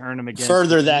 turn him against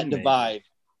further that divide.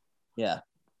 Yeah.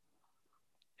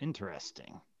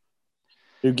 Interesting.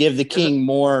 To give the king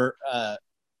more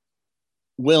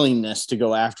willingness to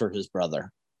go after his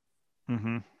brother.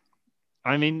 Mm-hmm.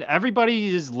 I mean,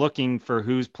 everybody is looking for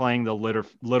who's playing the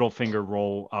Littlefinger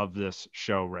role of this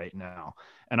show right now.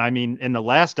 And I mean, in the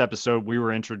last episode, we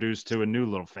were introduced to a new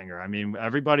Littlefinger. I mean,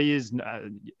 everybody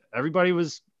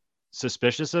was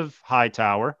suspicious of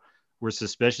Hightower. We're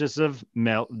suspicious of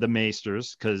the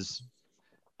Maesters because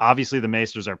obviously the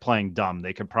Maesters are playing dumb.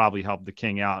 They could probably help the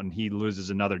king out, and he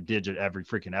loses another digit every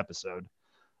freaking episode.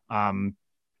 And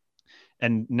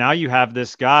now you have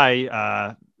this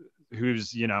guy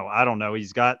who's, I don't know,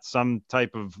 he's got some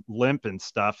type of limp and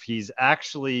stuff. He's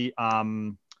actually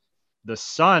the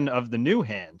son of the new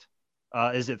hand.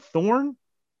 Is it Thorne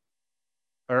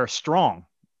or Strong?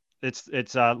 It's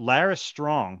Larys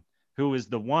Strong, who is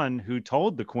the one who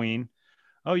told the queen,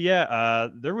 oh yeah,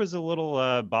 there was a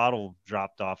little bottle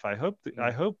dropped off. I hope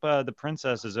the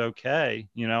princess is okay.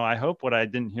 I hope what I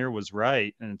didn't hear was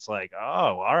right. And it's like,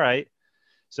 oh, all right.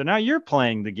 So now you're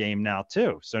playing the game now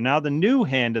too. So now the new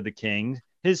hand of the king,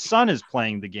 his son is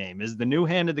playing the game. Is the new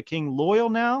hand of the king loyal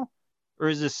now? Or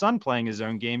is his son playing his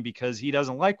own game because he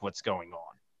doesn't like what's going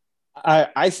on?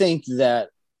 I think that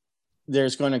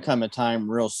there's going to come a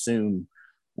time real soon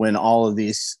when all of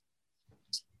these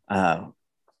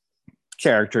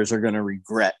characters are going to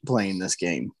regret playing this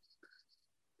game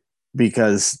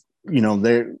because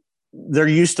they're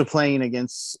used to playing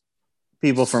against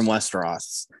people from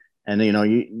Westeros, And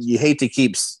you hate to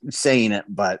keep saying it,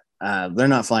 but they're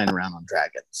not flying around on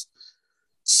dragons.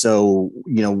 So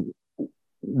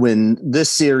when this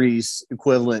series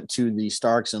equivalent to the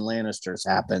Starks and Lannisters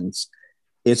happens,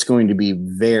 it's going to be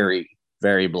very,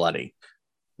 very bloody.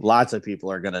 Lots of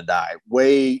people are going to die.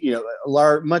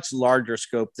 Much larger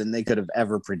scope than they could have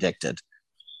ever predicted.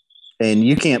 And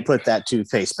you can't put that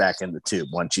toothpaste back in the tube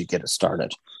once you get it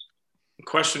started.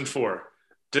 Question 4.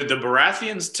 Did the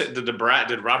Baratheons,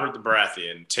 did Robert the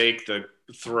Baratheon take the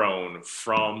throne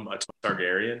from a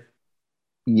Targaryen?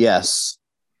 Yes.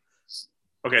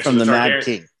 Okay, from the Mad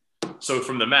King. So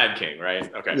from the Mad King,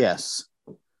 right? Okay. Yes.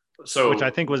 So which I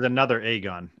think was another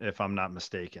Aegon, if I'm not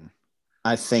mistaken.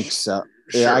 I think so.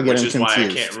 Sure, yeah, I get which him is confused.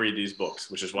 why I can't read these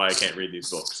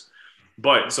books.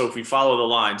 But so if we follow the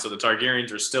line, so the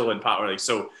Targaryens are still in power. Like,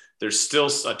 so there's still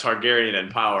a Targaryen in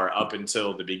power up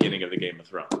until the beginning of the Game of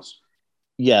Thrones.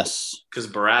 Yes. Because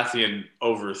Baratheon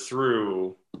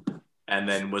overthrew and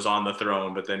then was on the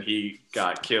throne, but then he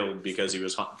got killed because he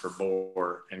was hunting for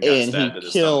boar and got stabbed in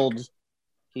the stomach.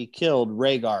 He killed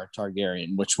Rhaegar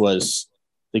Targaryen, which was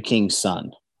the king's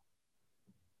son,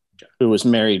 who was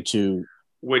married to...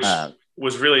 Which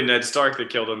was really Ned Stark that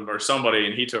killed him or somebody,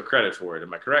 and he took credit for it.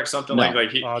 Am I correct? Something no.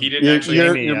 like he didn't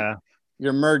actually...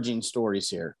 You're merging stories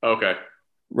here. Okay.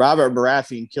 Robert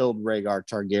Baratheon killed Rhaegar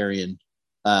Targaryen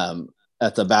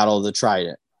at the Battle of the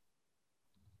Trident.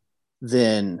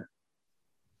 Then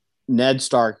Ned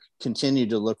Stark continued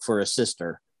to look for a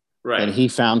sister. Right. And he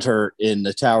found her in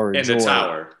the Tower of Joy. The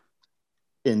tower.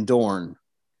 In Dorne.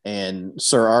 And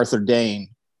Sir Arthur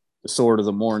Dayne, the Sword of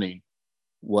the Morning,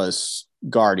 was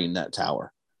guarding that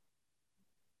tower.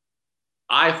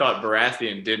 I thought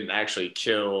Baratheon didn't actually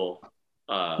kill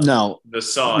the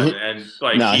son,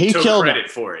 he took credit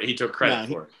for it. He took credit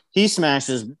for it. He smashed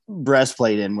his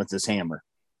breastplate in with his hammer.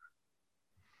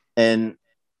 And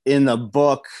in the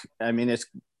book, I mean, it's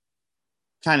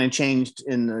kind of changed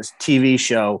in the TV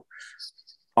show.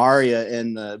 Arya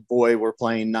and the boy were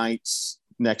playing knights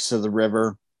next to the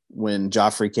river when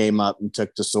Joffrey came up and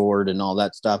took the sword and all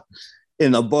that stuff.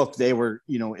 In the book, they were,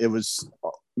 it was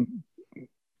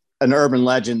an urban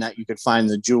legend that you could find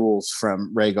the jewels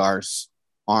from Rhaegar's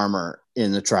armor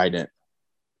in the Trident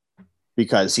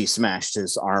because he smashed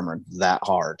his armor that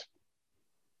hard.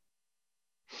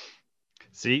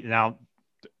 See, now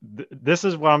this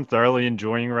is what I'm thoroughly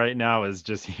enjoying right now is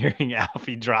just hearing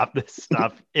Alfie drop this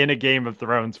stuff in a Game of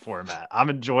Thrones format.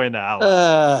 I'm enjoying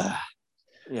that.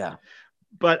 Yeah.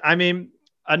 But I mean,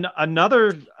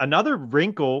 another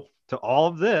wrinkle to all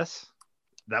of this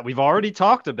that we've already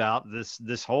talked about,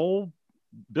 this whole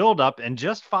buildup and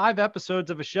just 5 episodes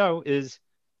of a show, is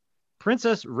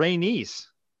Princess Rhaenys,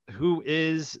 who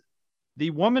is the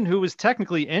woman who was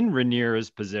technically in Rhaenyra's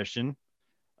position.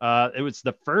 It was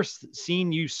the first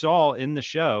scene you saw in the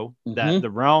show that the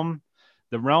realm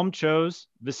chose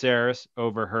Viserys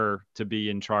over her to be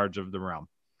in charge of the realm.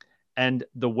 And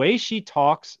the way she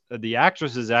talks, the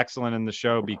actress is excellent in the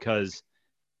show because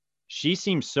she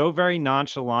seems so very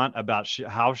nonchalant about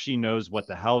how she knows what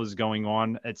the hell is going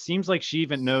on. It seems like she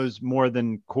even knows more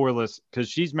than Corlys, because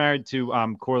she's married to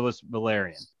Corlys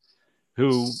Velaryon,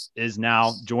 who is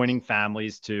now joining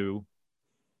families to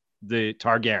the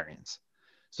Targaryens.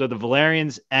 So the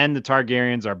Velaryons and the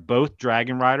Targaryens are both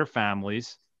dragon rider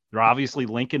families. They're obviously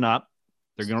linking up.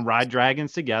 They're going to ride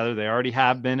dragons together. They already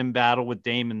have been in battle with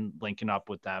Daemon, linking up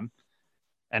with them.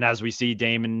 And as we see,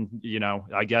 Daemon,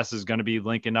 I guess is going to be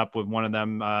linking up with one of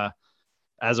them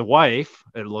as a wife,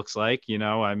 it looks like.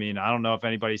 I mean, I don't know if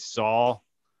anybody saw.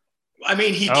 I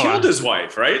mean, he killed his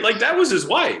wife, right? Like, that was his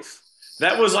wife.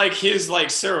 That was like his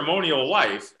ceremonial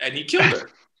wife, and he killed her.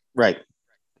 Right.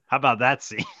 How about that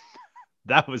scene?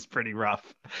 That was pretty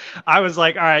rough. I was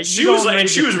like, all right. She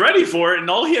was ready for it, and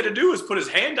all he had to do was put his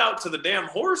hand out to the damn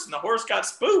horse, and the horse got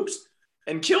spooked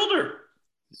and killed her.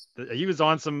 He was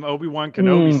on some Obi-Wan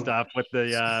Kenobi stuff with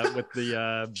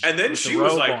the and then she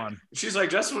was like, she's like,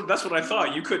 that's what I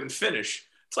thought. You couldn't finish.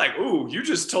 It's like, ooh, you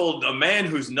just told a man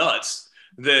who's nuts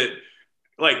that,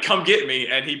 like, come get me,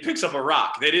 and he picks up a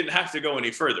rock. They didn't have to go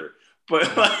any further, but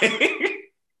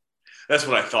that's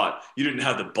what I thought. You didn't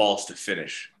have the balls to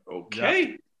finish.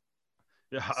 Okay.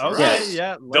 Yeah. Okay.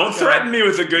 Yeah. Don't threaten me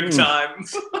with a good time.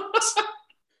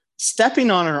 Stepping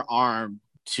on her arm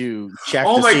to check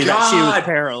to see that she was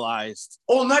paralyzed.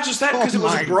 Oh, not just that, because it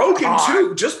was broken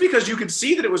too. Just because you could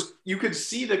see that you could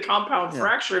see the compound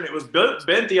fracture and it was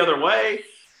bent the other way.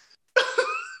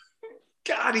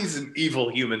 God, he's an evil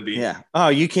human being. Yeah. Oh,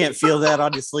 you can't feel that? I'll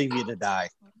just leave you to die.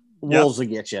 Wolves will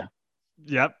get you.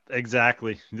 Yep.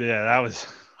 Exactly. Yeah, that was.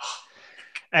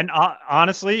 And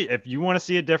honestly, if you want to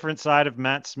see a different side of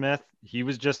Matt Smith, he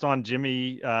was just on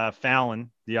Jimmy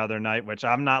Fallon the other night, which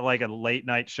I'm not like a late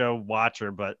night show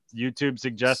watcher, but YouTube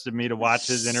suggested me to watch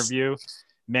his interview.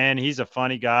 Man, he's a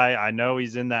funny guy. I know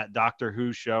he's in that Doctor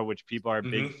Who show, which people are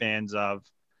big fans of.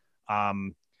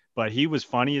 But he was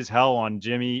funny as hell on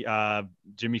Jimmy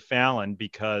Fallon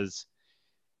because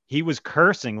he was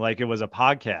cursing like it was a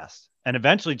podcast. And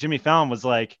eventually Jimmy Fallon was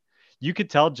like, you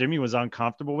could tell Jimmy was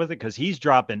uncomfortable with it because he's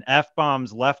dropping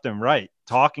F-bombs left and right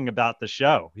talking about the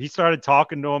show. He started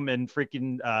talking to him in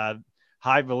freaking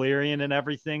High Valyrian and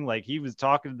everything. Like he was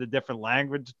talking the different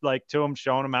language like to him,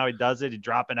 showing him how he does it. He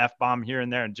dropped an F-bomb here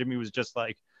and there. And Jimmy was just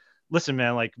like, listen,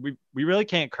 man, like we really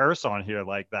can't curse on here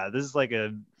like that. This is like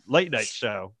a late night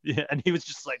show. And he was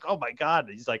just like, oh my God.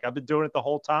 He's like, I've been doing it the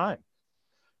whole time.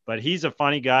 But he's a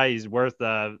funny guy. He's worth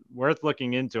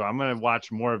looking into. I'm going to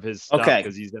watch more of his stuff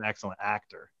because he's an excellent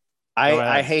actor.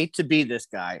 I hate to be this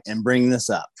guy and bring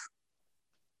this up.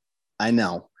 I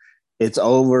know it's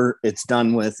over. It's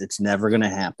done with. It's never going to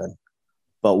happen.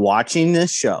 But watching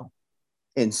this show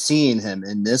and seeing him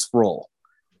in this role,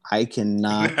 I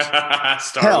cannot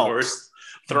Star Wars,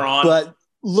 Thrawn. But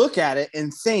look at it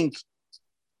and think,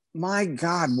 my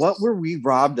God, what were we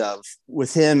robbed of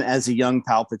with him as a young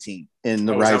Palpatine in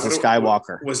The Rise of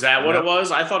Skywalker? Was that what it was?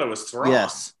 I thought it was Thrawn.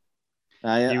 Yes.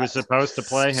 He was supposed to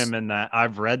play him in that.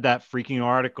 I've read that freaking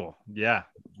article. Yeah.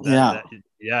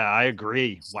 I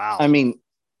agree. Wow. I mean,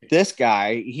 this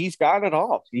guy, he's got it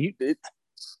all. This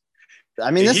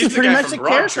is pretty much the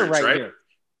character right here.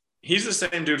 He's the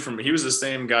same dude he was the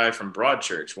same guy from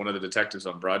Broadchurch, one of the detectives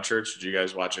on Broadchurch. Did you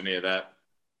guys watch any of that?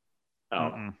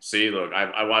 Oh, see, look,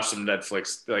 I watched some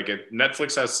Netflix.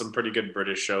 Netflix has some pretty good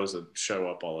British shows that show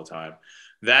up all the time.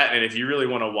 That, and if you really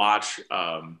want to watch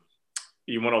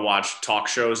talk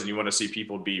shows and you want to see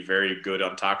people be very good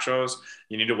on talk shows,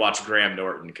 you need to watch Graham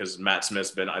Norton because Matt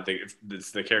Smith's been, I think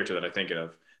it's the character that I think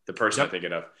of, the person I'm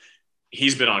thinking of.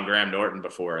 He's been on Graham Norton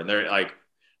before, and they're like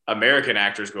American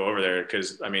actors go over there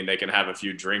because, I mean, they can have a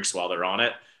few drinks while they're on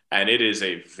it, and it is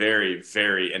a very,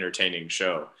 very entertaining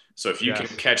show. So if you can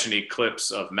catch any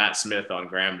clips of Matt Smith on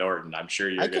Graham Norton, I'm sure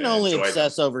you're going to enjoy them. I can only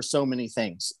obsess over so many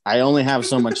things. I only have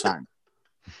so much time.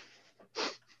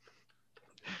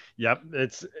 Yep.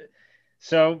 It's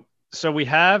so we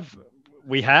have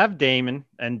Daemon,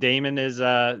 and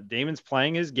Daemon's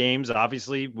playing his games.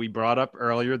 Obviously, we brought up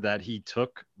earlier that he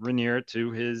took Rhaenyra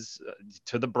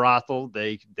to the brothel.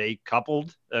 They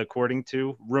coupled, according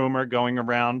to rumor going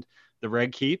around the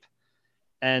Red Keep.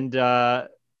 And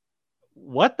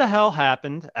what the hell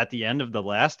happened at the end of the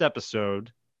last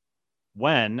episode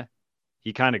when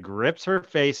he kind of grips her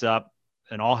face up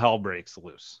and all hell breaks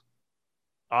loose?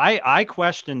 I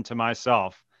questioned to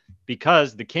myself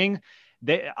because the king,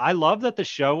 I love that the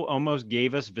show almost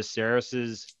gave us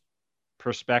Viserys's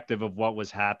perspective of what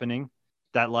was happening,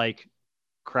 that like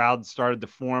crowd started to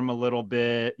form a little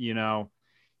bit,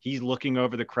 he's looking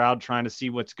over the crowd trying to see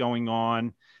what's going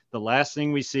on. The last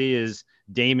thing we see is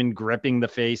Daemon gripping the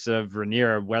face of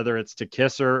Rhaenyra, whether it's to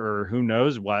kiss her or who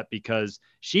knows what, because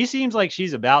she seems like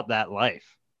she's about that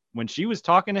life. When she was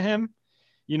talking to him,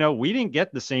 we didn't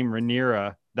get the same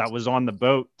Rhaenyra that was on the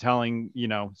boat telling,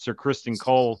 Sir Criston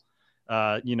Cole,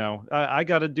 I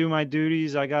got to do my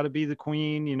duties. I got to be the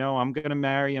queen. I'm going to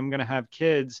marry. I'm going to have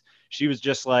kids. She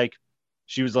was like,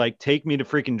 take me to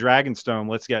freaking Dragonstone.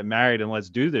 Let's get married and let's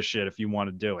do this shit if you want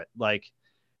to do it. Like,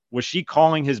 was she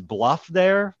calling his bluff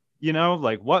there?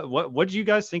 What do you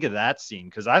guys think of that scene?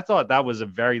 Because I thought that was a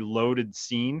very loaded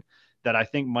scene that I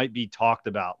think might be talked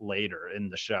about later in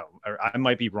the show. Or I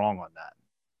might be wrong on that.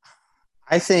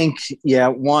 I think,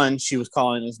 one, she was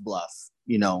calling his bluff.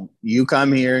 You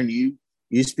come here and you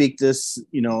speak this,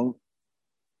 and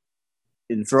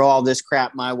throw all this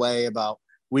crap my way about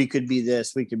we could be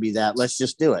this, we could be that. Let's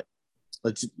just do it.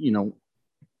 Let's,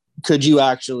 could you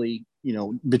actually,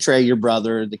 betray your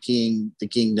brother, the king, the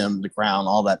kingdom, the crown,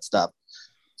 all that stuff.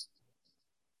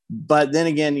 But then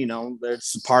again,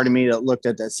 there's a part of me that looked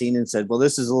at that scene and said, well,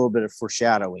 this is a little bit of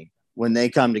foreshadowing. When they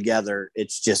come together,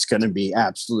 it's just going to be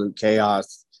absolute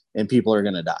chaos and people are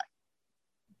going to die.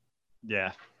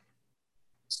 Yeah.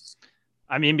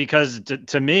 I mean, because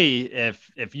to me,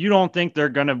 if you don't think they're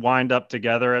going to wind up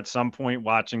together at some point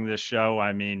watching this show,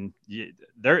 I mean,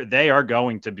 they are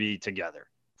going to be together.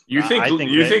 You think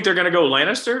they're going to go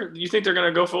Lannister? You think they're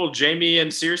going to go full Jaime and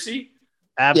Cersei?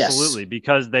 Absolutely, yes.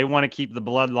 Because they want to keep the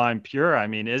bloodline pure. I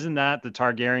mean, isn't that the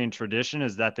Targaryen tradition?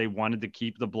 Is that they wanted to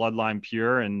keep the bloodline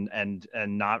pure and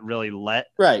not really let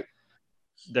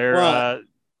their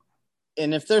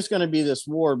and if there's going to be this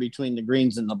war between the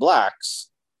Greens and the Blacks,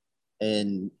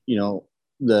 and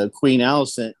the Queen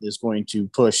Alicent is going to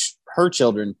push her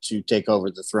children to take over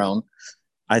the throne,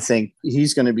 I think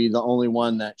he's going to be the only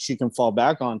one that she can fall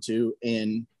back onto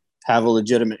and have a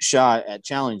legitimate shot at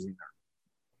challenging her.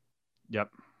 Yep.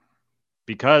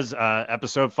 Because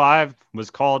episode 5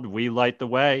 was called We Light the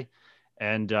Way,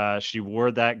 and she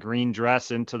wore that green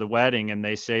dress into the wedding, and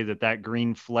they say that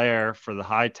green flare for the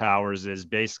High Towers is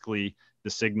basically the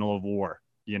signal of war,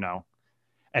 you know.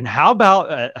 And how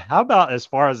about as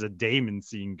far as the Daemon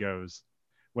scene goes,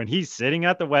 when he's sitting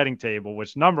at the wedding table,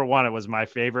 which number one, it was my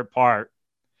favorite part,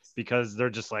 because they're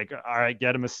just like, all right,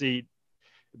 get him a seat.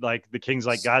 Like the king's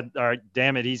like, God, all right,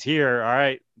 damn it, he's here. All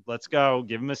right, let's go.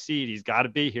 Give him a seat. He's got to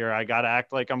be here. I got to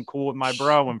act like I'm cool with my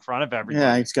bro in front of everybody.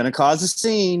 Yeah, he's going to cause a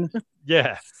scene.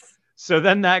 Yeah. So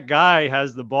then that guy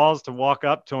has the balls to walk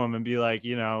up to him and be like,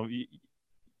 you know,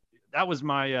 that was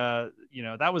my,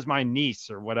 that was my niece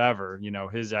or whatever, you know,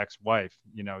 his ex-wife.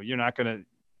 You know, you're not going to,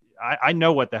 I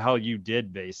know what the hell you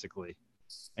did, basically.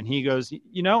 And he goes,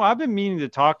 you know, I've been meaning to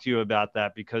talk to you about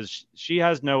that because she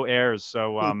has no heirs.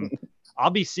 So I'll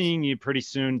be seeing you pretty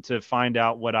soon to find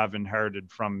out what I've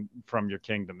inherited from your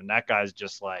kingdom. And that guy's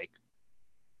just like,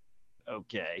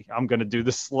 okay, I'm going to do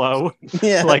the slow,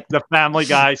 like the Family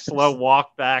Guy slow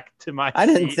walk back to my I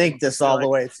didn't think this all like, the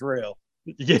way through.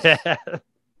 Yeah.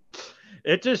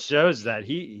 It just shows that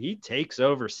he takes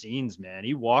over scenes, man.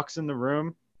 He walks in the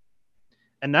room.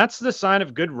 And that's the sign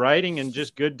of good writing and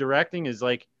just good directing, is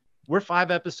like, we're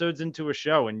 5 episodes into a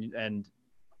show and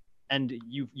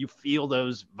you feel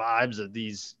those vibes of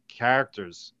these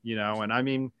characters, you know? And I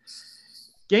mean,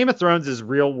 Game of Thrones is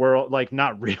real world, like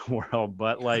not real world,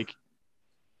 but like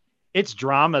it's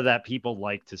drama that people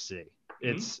like to see.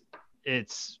 It's,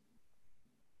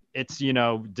 you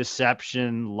know,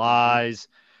 deception, lies,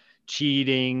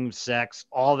 cheating, sex,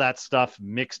 all that stuff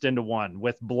mixed into one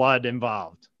with blood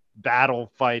involved, battle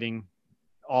fighting,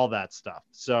 all that stuff.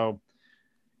 So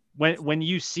when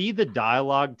you see the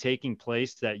dialogue taking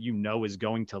place that you know is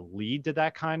going to lead to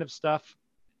that kind of stuff,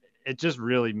 it just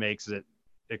really makes it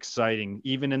exciting,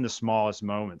 even in the smallest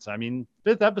moments. I mean,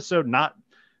 fifth episode, not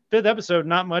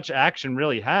much action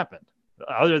really happened,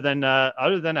 other than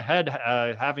a head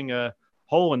having a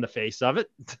hole in the face of it.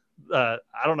 I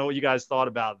don't know what you guys thought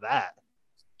about that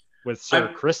with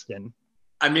Sir Kristen.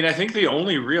 I mean, I think the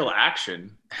only real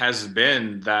action has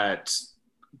been that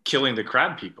killing the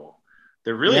crab people.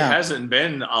 There really hasn't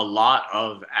been a lot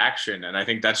of action. And I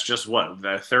think that's just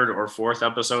the 3rd or 4th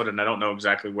episode. And I don't know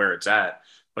exactly where it's at,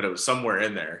 but it was somewhere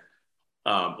in there.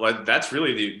 Like that's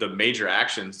really the major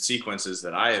action sequences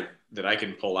that I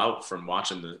can pull out from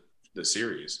watching the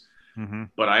series. Mm-hmm.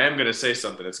 But I am going to say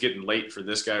something. It's getting late for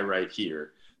this guy right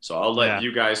here. So I'll let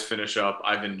you guys finish up.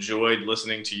 I've enjoyed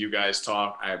listening to you guys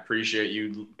talk. I appreciate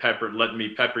you letting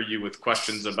me pepper you with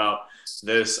questions about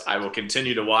this. I will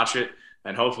continue to watch it,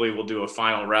 and hopefully we'll do a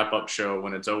final wrap-up show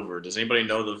when it's over. Does anybody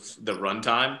know the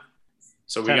runtime?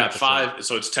 So we got 5.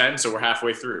 So it's 10. So we're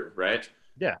halfway through, right?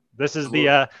 Yeah. This is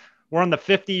we're on the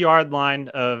 50-yard line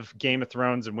of Game of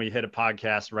Thrones, and we hit a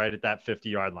podcast right at that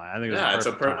 50-yard line. I think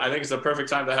I think it's the perfect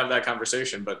time to have that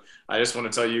conversation. But I just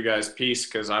want to tell you guys peace,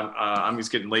 because I'm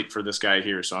just getting late for this guy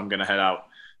here, so I'm gonna head out.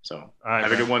 So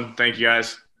have a good one. Thank you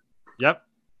guys. Yep.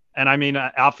 And I mean,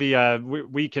 Alfie,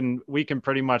 we can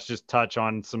pretty much just touch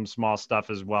on some small stuff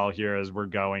as well here as we're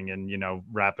going, and, you know,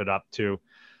 wrap it up too.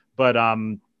 But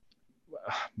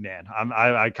man,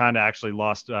 I kind of actually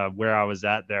lost where I was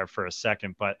at there for a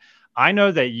second, but I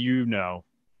know that you know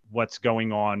what's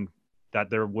going on, that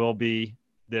there will be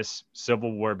this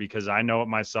civil war, because I know it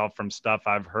myself from stuff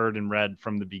I've heard and read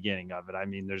from the beginning of it. I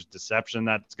mean, there's deception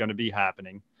that's going to be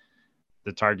happening.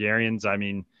 The Targaryens, I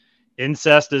mean,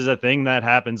 incest is a thing that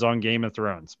happens on Game of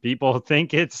Thrones. People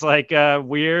think it's like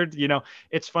weird, you know.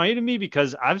 It's funny to me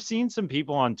because I've seen some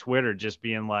people on Twitter just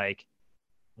being like,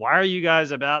 why are you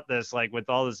guys about this? Like, with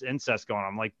all this incest going on,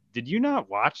 I'm like, did you not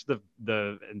watch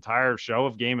the entire show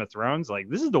of Game of Thrones? Like,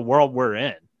 this is the world we're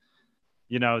in.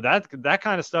 You know, that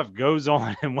kind of stuff goes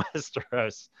on in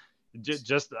Westeros.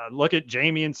 Just look at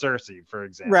Jaime and Cersei, for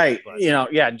example. Right. But, you know,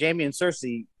 Jaime and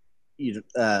Cersei, you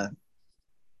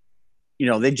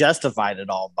know, they justified it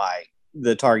all by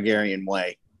the Targaryen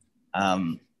way.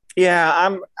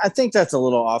 I think that's a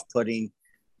little off-putting.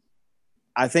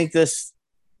 I think this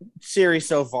series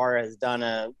so far has done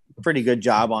a pretty good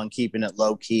job on keeping it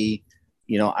low key.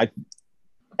 You know,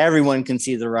 everyone can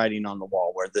see the writing on the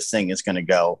wall where this thing is going to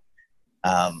go.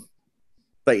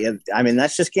 But yeah, I mean,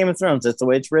 that's just Game of Thrones. That's the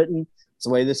way it's written. It's the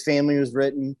way this family was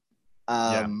written.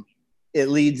 It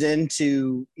leads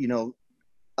into, you know,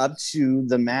 up to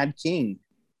the Mad King.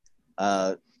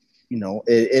 You know,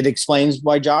 it explains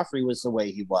why Joffrey was the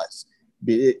way he was.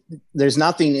 there's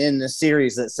nothing in the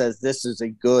series that says this is a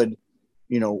good,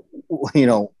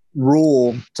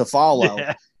 rule to follow.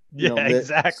 Yeah,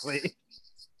 exactly.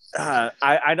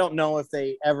 I don't know if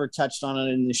they ever touched on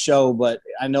it in the show, but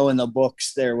I know in the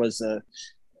books there was a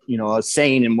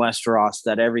saying in Westeros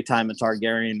that every time a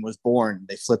Targaryen was born,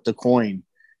 they flipped a coin.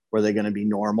 Were they going to be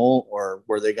normal, or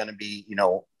were they going to be,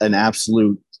 an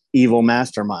absolute evil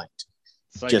mastermind?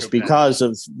 Psychopath. Just because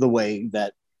of the way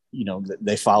that,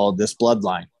 they followed this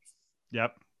bloodline.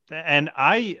 Yep. And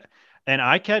I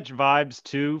catch vibes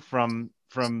too from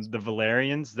the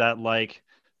Valyrians that, like,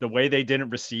 the way they didn't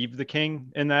receive the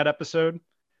king in that episode.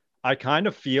 I kind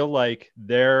of feel like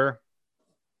they're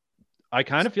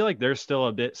still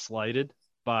a bit slighted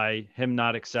by him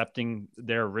not accepting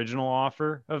their original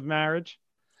offer of marriage.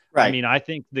 Right. I mean, I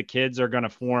think the kids are going to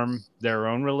form their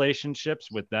own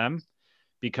relationships with them,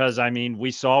 because, I mean,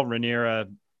 we saw Rhaenyra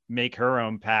make her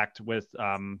own pact with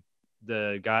the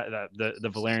guy, the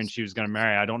Valyrian she was going to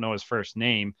marry. I don't know his first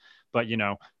name, but,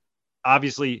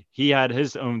 obviously he had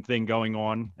his own thing going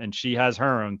on and she has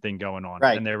her own thing going on.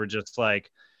 Right. And they were just like,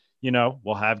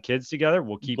 we'll have kids together.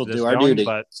 We'll keep this going, duty.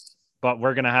 but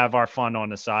we're going to have our fun on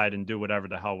the side and do whatever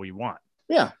the hell we want.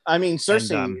 Yeah. I mean,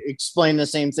 Cersei explained the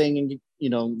same thing in,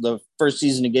 the first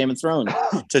season of Game of Thrones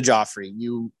to Joffrey.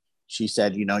 She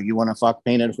said, you want to fuck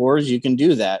painted whores, you can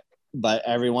do that. But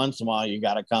every once in a while you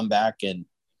got to come back and,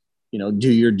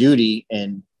 do your duty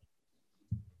and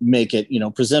make it,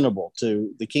 presentable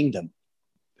to the kingdom.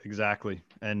 Exactly.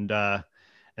 And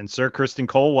Sir Criston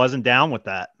Cole wasn't down with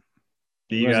that.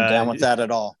 He wasn't down with that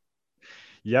at all.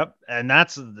 Yep. And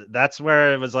that's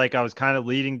where it was like, I was kind of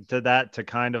leading to that, to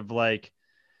kind of like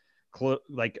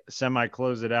semi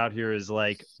close it out here, is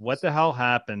like, what the hell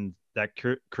happened that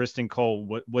Criston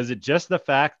Cole, was it just the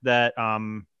fact that,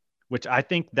 which I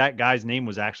think that guy's name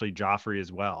was actually Joffrey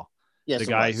as well. Yes, the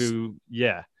guy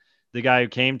who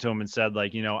came to him and said,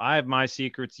 like, I have my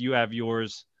secrets, you have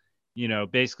yours,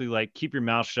 basically like, keep your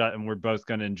mouth shut and we're both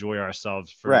going to enjoy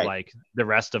ourselves for like the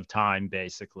rest of time,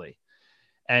 basically.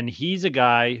 And he's a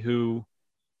guy who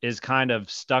is kind of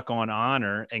stuck on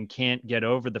honor and can't get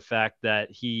over the fact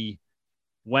that he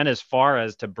went as far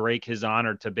as to break his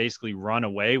honor, to basically run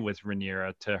away with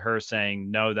Rhaenyra, to her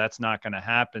saying, no, that's not going to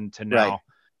happen, to now,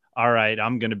 all right,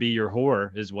 I'm going to be your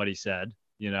whore, is what he said.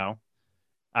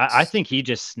 I think he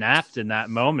just snapped in that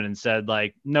moment and said,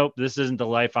 like, nope, this isn't the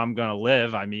life I'm going to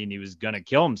live. I mean, he was going to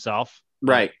kill himself.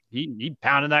 Right. He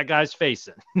pounded that guy's face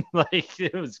in. Like,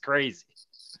 it was crazy.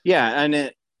 Yeah. And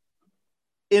it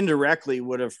indirectly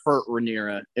would have hurt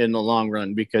Rhaenyra in the long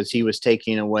run, because he was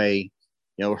taking away,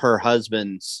 her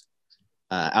husband's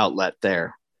outlet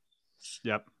there.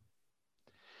 Yep.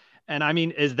 And I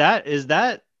mean, is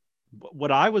that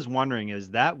what I was wondering,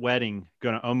 is that wedding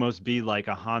going to almost be like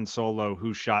a Han Solo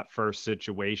who shot first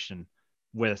situation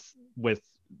with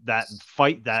that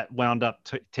fight that wound up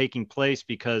taking place?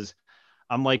 Because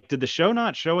I'm like, did the show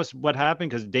not show us what happened?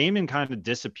 Because Daemon kind of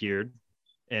disappeared,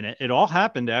 and it all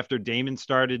happened after Daemon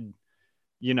started,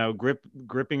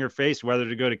 gripping her face, whether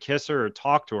to go to kiss her or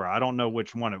talk to her. I don't know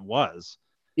which one it was.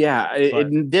 Yeah,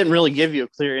 it didn't really give you a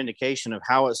clear indication of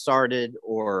how it started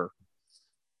or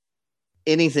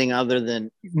anything other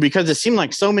than, because it seemed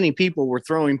like so many people were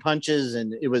throwing punches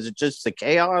and it was just the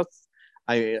chaos.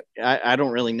 I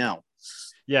don't really know.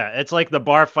 Yeah, it's like the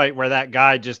bar fight where that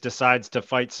guy just decides to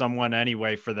fight someone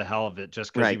anyway for the hell of it,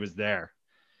 just because he was there,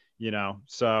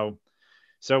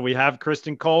 So we have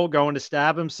Criston Cole going to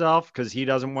stab himself because he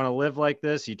doesn't want to live like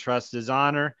this. He trusts his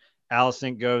honor.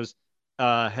 Alicent goes,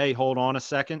 hey, hold on a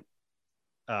second.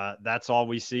 That's all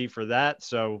we see for that.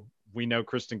 So we know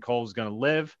Criston Cole is going to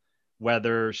live.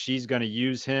 Whether she's going to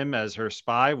use him as her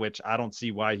spy, which I don't see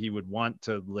why he would want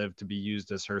to live to be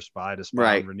used as her spy to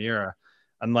spy on Rhaenyra,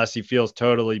 unless he feels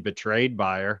totally betrayed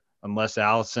by her, unless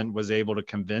Alicent was able to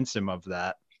convince him of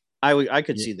that. I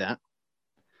could see that.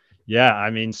 Yeah, I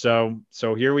mean, so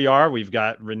here we are. We've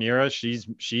got Rhaenyra.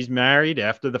 She's married.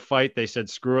 After the fight, they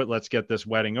said, screw it, let's get this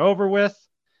wedding over with.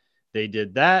 They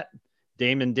did that.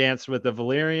 Daemon danced with the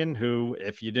Valyrian, who,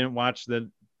 if you didn't watch the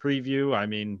preview, I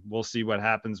mean, we'll see what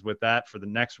happens with that for the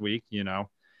next week,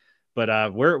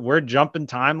 But we're jumping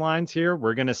timelines here.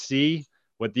 We're going to see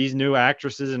what these new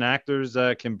actresses and actors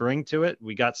can bring to it.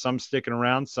 We got some sticking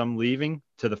around, some leaving.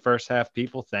 To the first half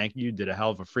people, thank you. Did a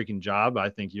hell of a freaking job. I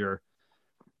think you're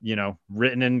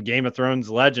written in Game of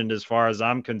Thrones legend as far as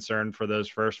I'm concerned for those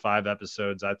first 5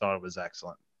 episodes. I thought it was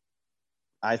excellent.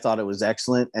 I thought it was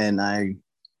excellent. And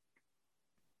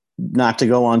not to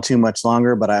go on too much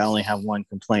longer, but I only have one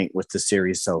complaint with the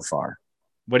series so far.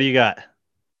 What do you got?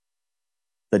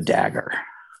 The dagger.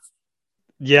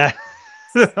 Yeah.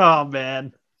 Oh,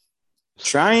 man.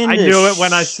 Trying I to knew it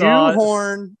when I saw it.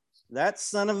 shoehorn that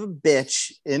son of a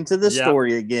bitch into the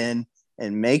story again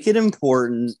and make it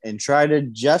important and try to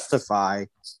justify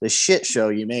the shit show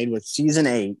you made with season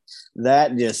 8.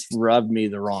 That just rubbed me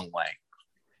the wrong way.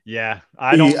 Yeah,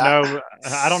 I don't know.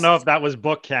 I don't know if that was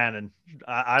book canon.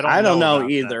 I don't know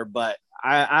either, but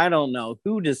I don't know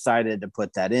who decided to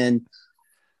put that in.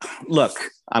 Look,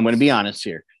 I'm going to be honest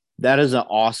here. That is an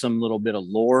awesome little bit of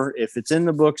lore. If it's in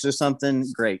the books or something,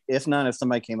 great. If not, if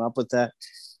somebody came up with that,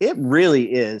 it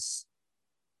really is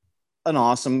an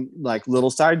awesome, like,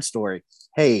 little side story.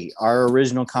 Hey, our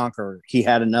original conqueror, he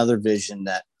had another vision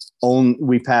that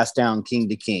we passed down king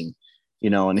to king,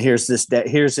 and here's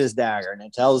here's his dagger, and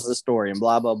it tells the story and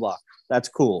blah, blah, blah. That's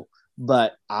cool.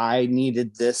 But I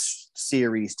needed this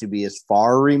series to be as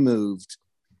far removed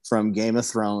from Game of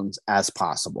Thrones as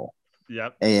possible.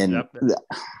 Yep. And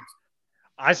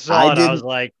I saw it. I was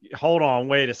like, hold on,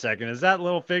 wait a second. Is that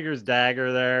Littlefinger's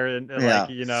dagger there? And like,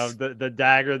 the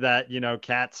dagger that,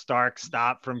 Cat Stark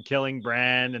stopped from killing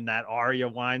Bran and that Arya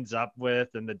winds up with,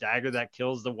 and the dagger that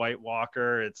kills the White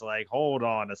Walker. It's like, hold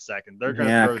on a second. They're going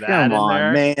to throw that in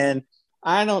there. Man.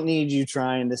 I don't need you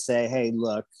trying to say, hey,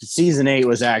 look, season 8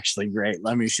 was actually great.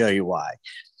 Let me show you why.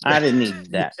 I didn't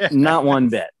need that. Not one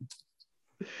bit.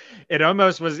 It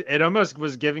almost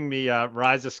was giving me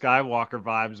Rise of Skywalker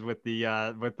vibes with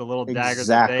the little dagger.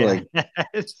 Exactly. That they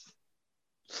had.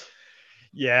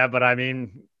 Yeah, but I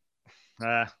mean,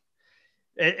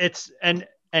 it's and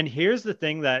here's the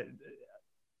thing, that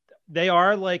they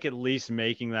are like at least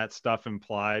making that stuff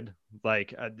implied.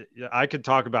 Like I could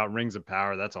talk about Rings of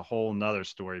Power. That's a whole nother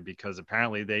story, because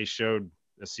apparently they showed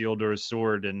Isildur's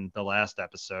sword in the last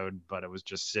episode, but it was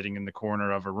just sitting in the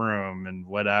corner of a room and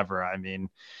whatever. I mean,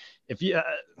 if you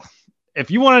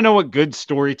want to know what good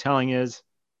storytelling is,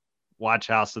 watch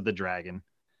House of the Dragon.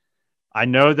 I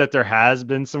know that there has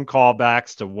been some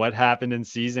callbacks to what happened in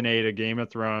season 8 of Game of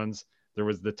Thrones. There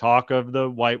was the talk of the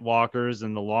White Walkers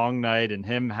and the Long Night, and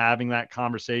him having that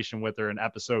conversation with her in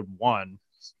episode 1,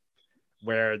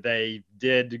 where they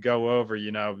did go over,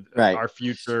 our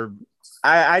future.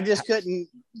 I just couldn't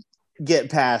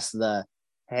get past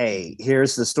hey,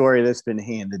 here's the story that's been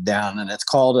handed down, and it's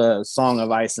called A Song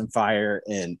of Ice and Fire.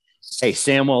 And hey,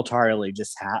 Samuel Tarly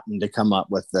just happened to come up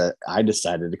with I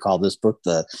decided to call this book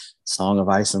The Song of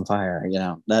Ice and Fire.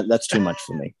 That's too much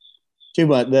for me. Too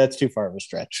much. That's too far of a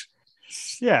stretch.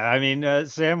 Yeah, I mean,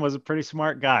 Sam was a pretty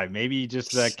smart guy. Maybe he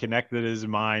just connected his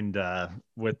mind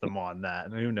with them on that.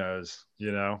 Who knows,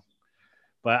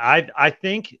 But I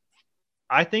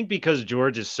think because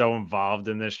George is so involved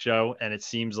in this show, and it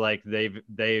seems like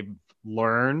they've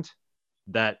learned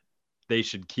that they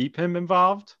should keep him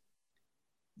involved,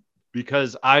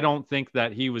 because I don't think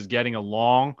that he was getting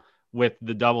along with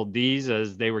the Double D's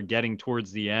as they were getting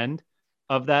towards the end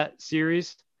of that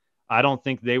series. I don't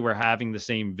think they were having the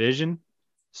same vision.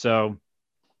 So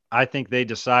I think they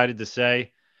decided to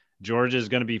say, George is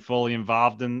going to be fully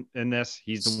involved in this.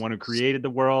 He's the one who created the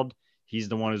world. He's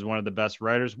the one who's one of the best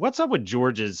writers. What's up with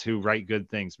Georges who write good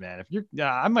things, man?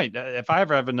 If I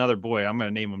ever have another boy, I'm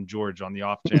going to name him George on the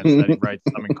off chance that he writes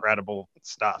some incredible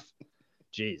stuff.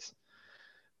 Jeez.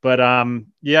 But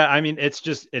yeah, I mean,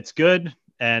 it's good.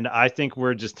 And I think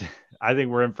we're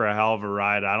in for a hell of a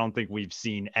ride. I don't think we've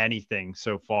seen anything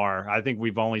so far. I think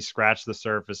we've only scratched the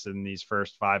surface in these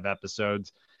first 5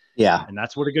 episodes. Yeah. And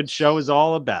that's what a good show is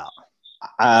all about.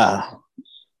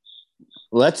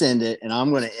 Let's end it. And I'm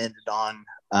going to end it on,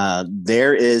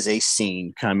 there is a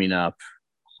scene coming up.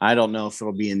 I don't know if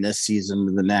it'll be in this season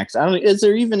or the next. Is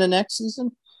there even a next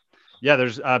season? Yeah,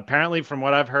 there's apparently, from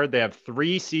what I've heard, they have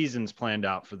 3 seasons planned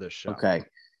out for this show. Okay.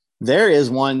 There is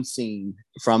one scene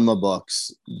from the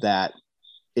books that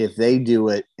if they do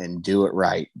it and do it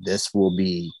right, this will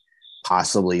be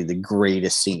possibly the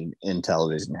greatest scene in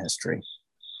television history.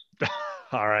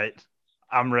 All right.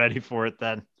 I'm ready for it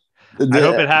then. I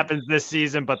hope it happens this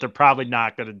season, but they're probably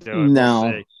not going to do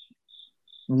it.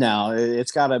 No,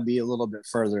 it's got to be a little bit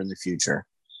further in the future.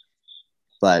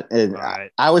 But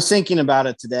right. I was thinking about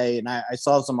it today, and I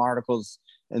saw some articles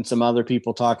and some other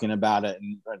people talking about it,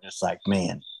 and I'm just like,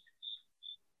 man,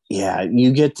 yeah,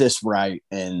 you get this right,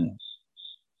 and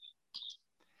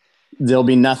there'll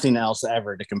be nothing else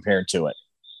ever to compare to it.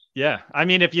 Yeah. I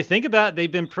mean, if you think about it,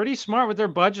 they've been pretty smart with their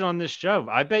budget on this show.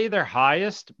 I bet you their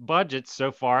highest budget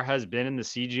so far has been in the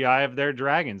CGI of their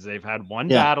dragons. They've had one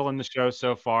battle in the show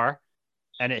so far,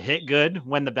 and it hit good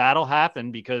when the battle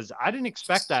happened, because I didn't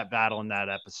expect that battle in that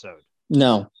episode.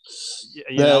 No.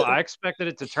 I expected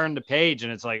it to turn the page,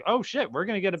 and it's like, oh, shit, we're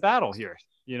going to get a battle here.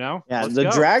 Yeah, let's the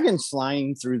go. dragons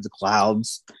flying through the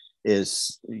clouds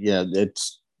it's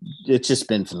just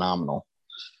been phenomenal.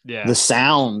 Yeah. The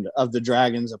sound of the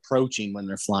dragons approaching when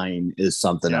they're flying is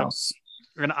something else.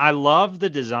 And I love the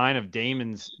design of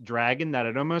Daemon's dragon, that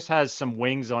it almost has some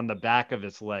wings on the back of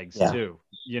its legs too.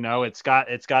 You know, it's got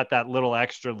that little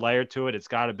extra layer to it. It's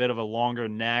got a bit of a longer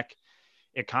neck.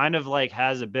 It kind of like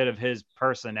has a bit of his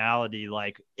personality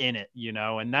like in it, you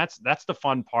know, and that's the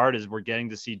fun part, is we're getting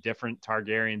to see different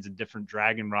Targaryens and different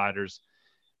dragon riders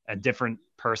and different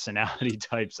personality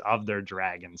types of their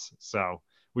dragons. So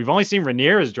we've only seen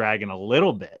Rhaenyra's dragon a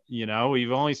little bit, you know,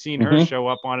 we've only seen her show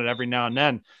up on it every now and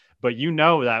then, but you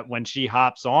know that when she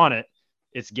hops on it,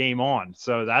 it's game on.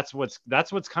 So that's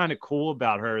what's kind of cool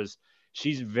about her, is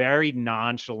she's very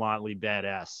nonchalantly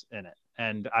badass in it.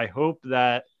 And I hope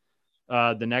that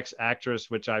the next actress,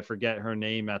 which I forget her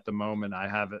name at the moment, I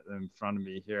have it in front of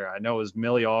me here. I know it was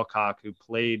Millie Alcock who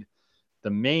played the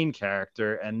main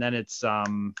character, and then it's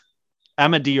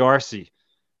Emma D'Arcy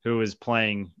who is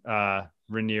playing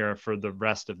Rhaenyra for the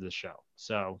rest of the show.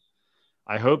 So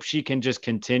I hope she can just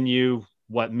continue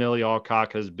what Millie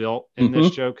Alcock has built in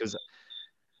this show, because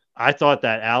I thought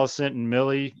that Alicent and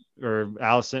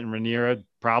Rhaenyra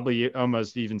probably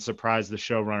almost even surprised the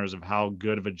showrunners of how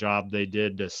good of a job they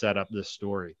did to set up this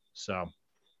story. So,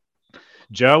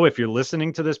 Joe, if you're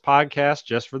listening to this podcast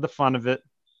just for the fun of it,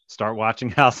 start watching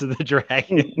House of the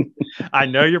Dragon. I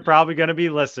know you're probably going to be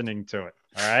listening to it.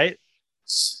 All right.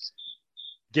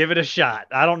 Give it a shot.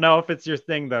 I don't know if it's your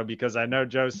thing, though, because I know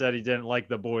Joe said he didn't like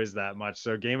The Boys that much.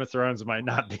 So Game of Thrones might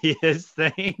not be his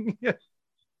thing.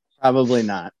 Probably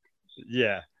not.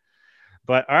 Yeah.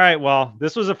 But all right, well,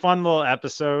 this was a fun little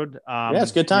episode. Yeah,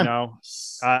 it's a good time. You know,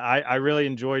 I really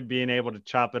enjoyed being able to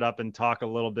chop it up and talk a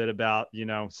little bit about, you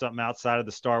know, something outside of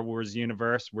the Star Wars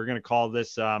universe. We're gonna call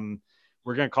this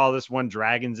one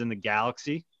Dragons in the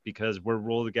Galaxy, because we're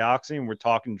Rule of the Galaxy and we're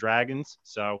talking dragons.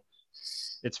 So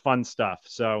it's fun stuff.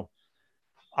 So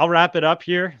I'll wrap it up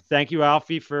here. Thank you,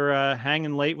 Alfie, for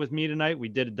hanging late with me tonight. We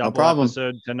did a double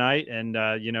episode tonight, and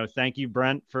you know, thank you,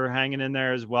 Brent, for hanging in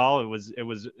there as well. It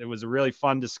was a really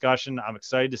fun discussion. I'm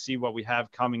excited to see what we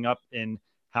have coming up in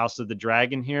House of the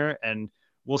Dragon here, and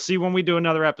we'll see when we do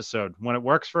another episode. When it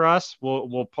works for us,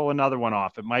 we'll pull another one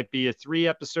off. It might be a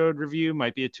 3-episode review,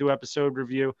 might be a 2-episode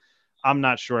review. I'm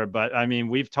not sure, but I mean,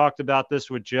 we've talked about this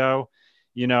with Joe.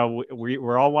 You know,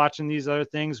 we're all watching these other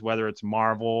things, whether it's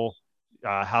Marvel,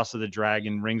 House of the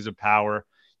Dragon, Rings of Power.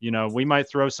 You know, we might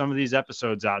throw some of these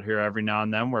episodes out here every now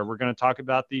and then where we're going to talk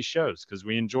about these shows because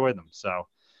we enjoy them. So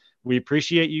we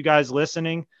appreciate you guys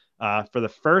listening. For the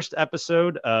first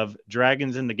episode of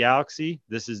Dragons in the Galaxy,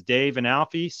 this is Dave and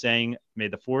Alfie saying, may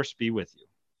the Force be with you.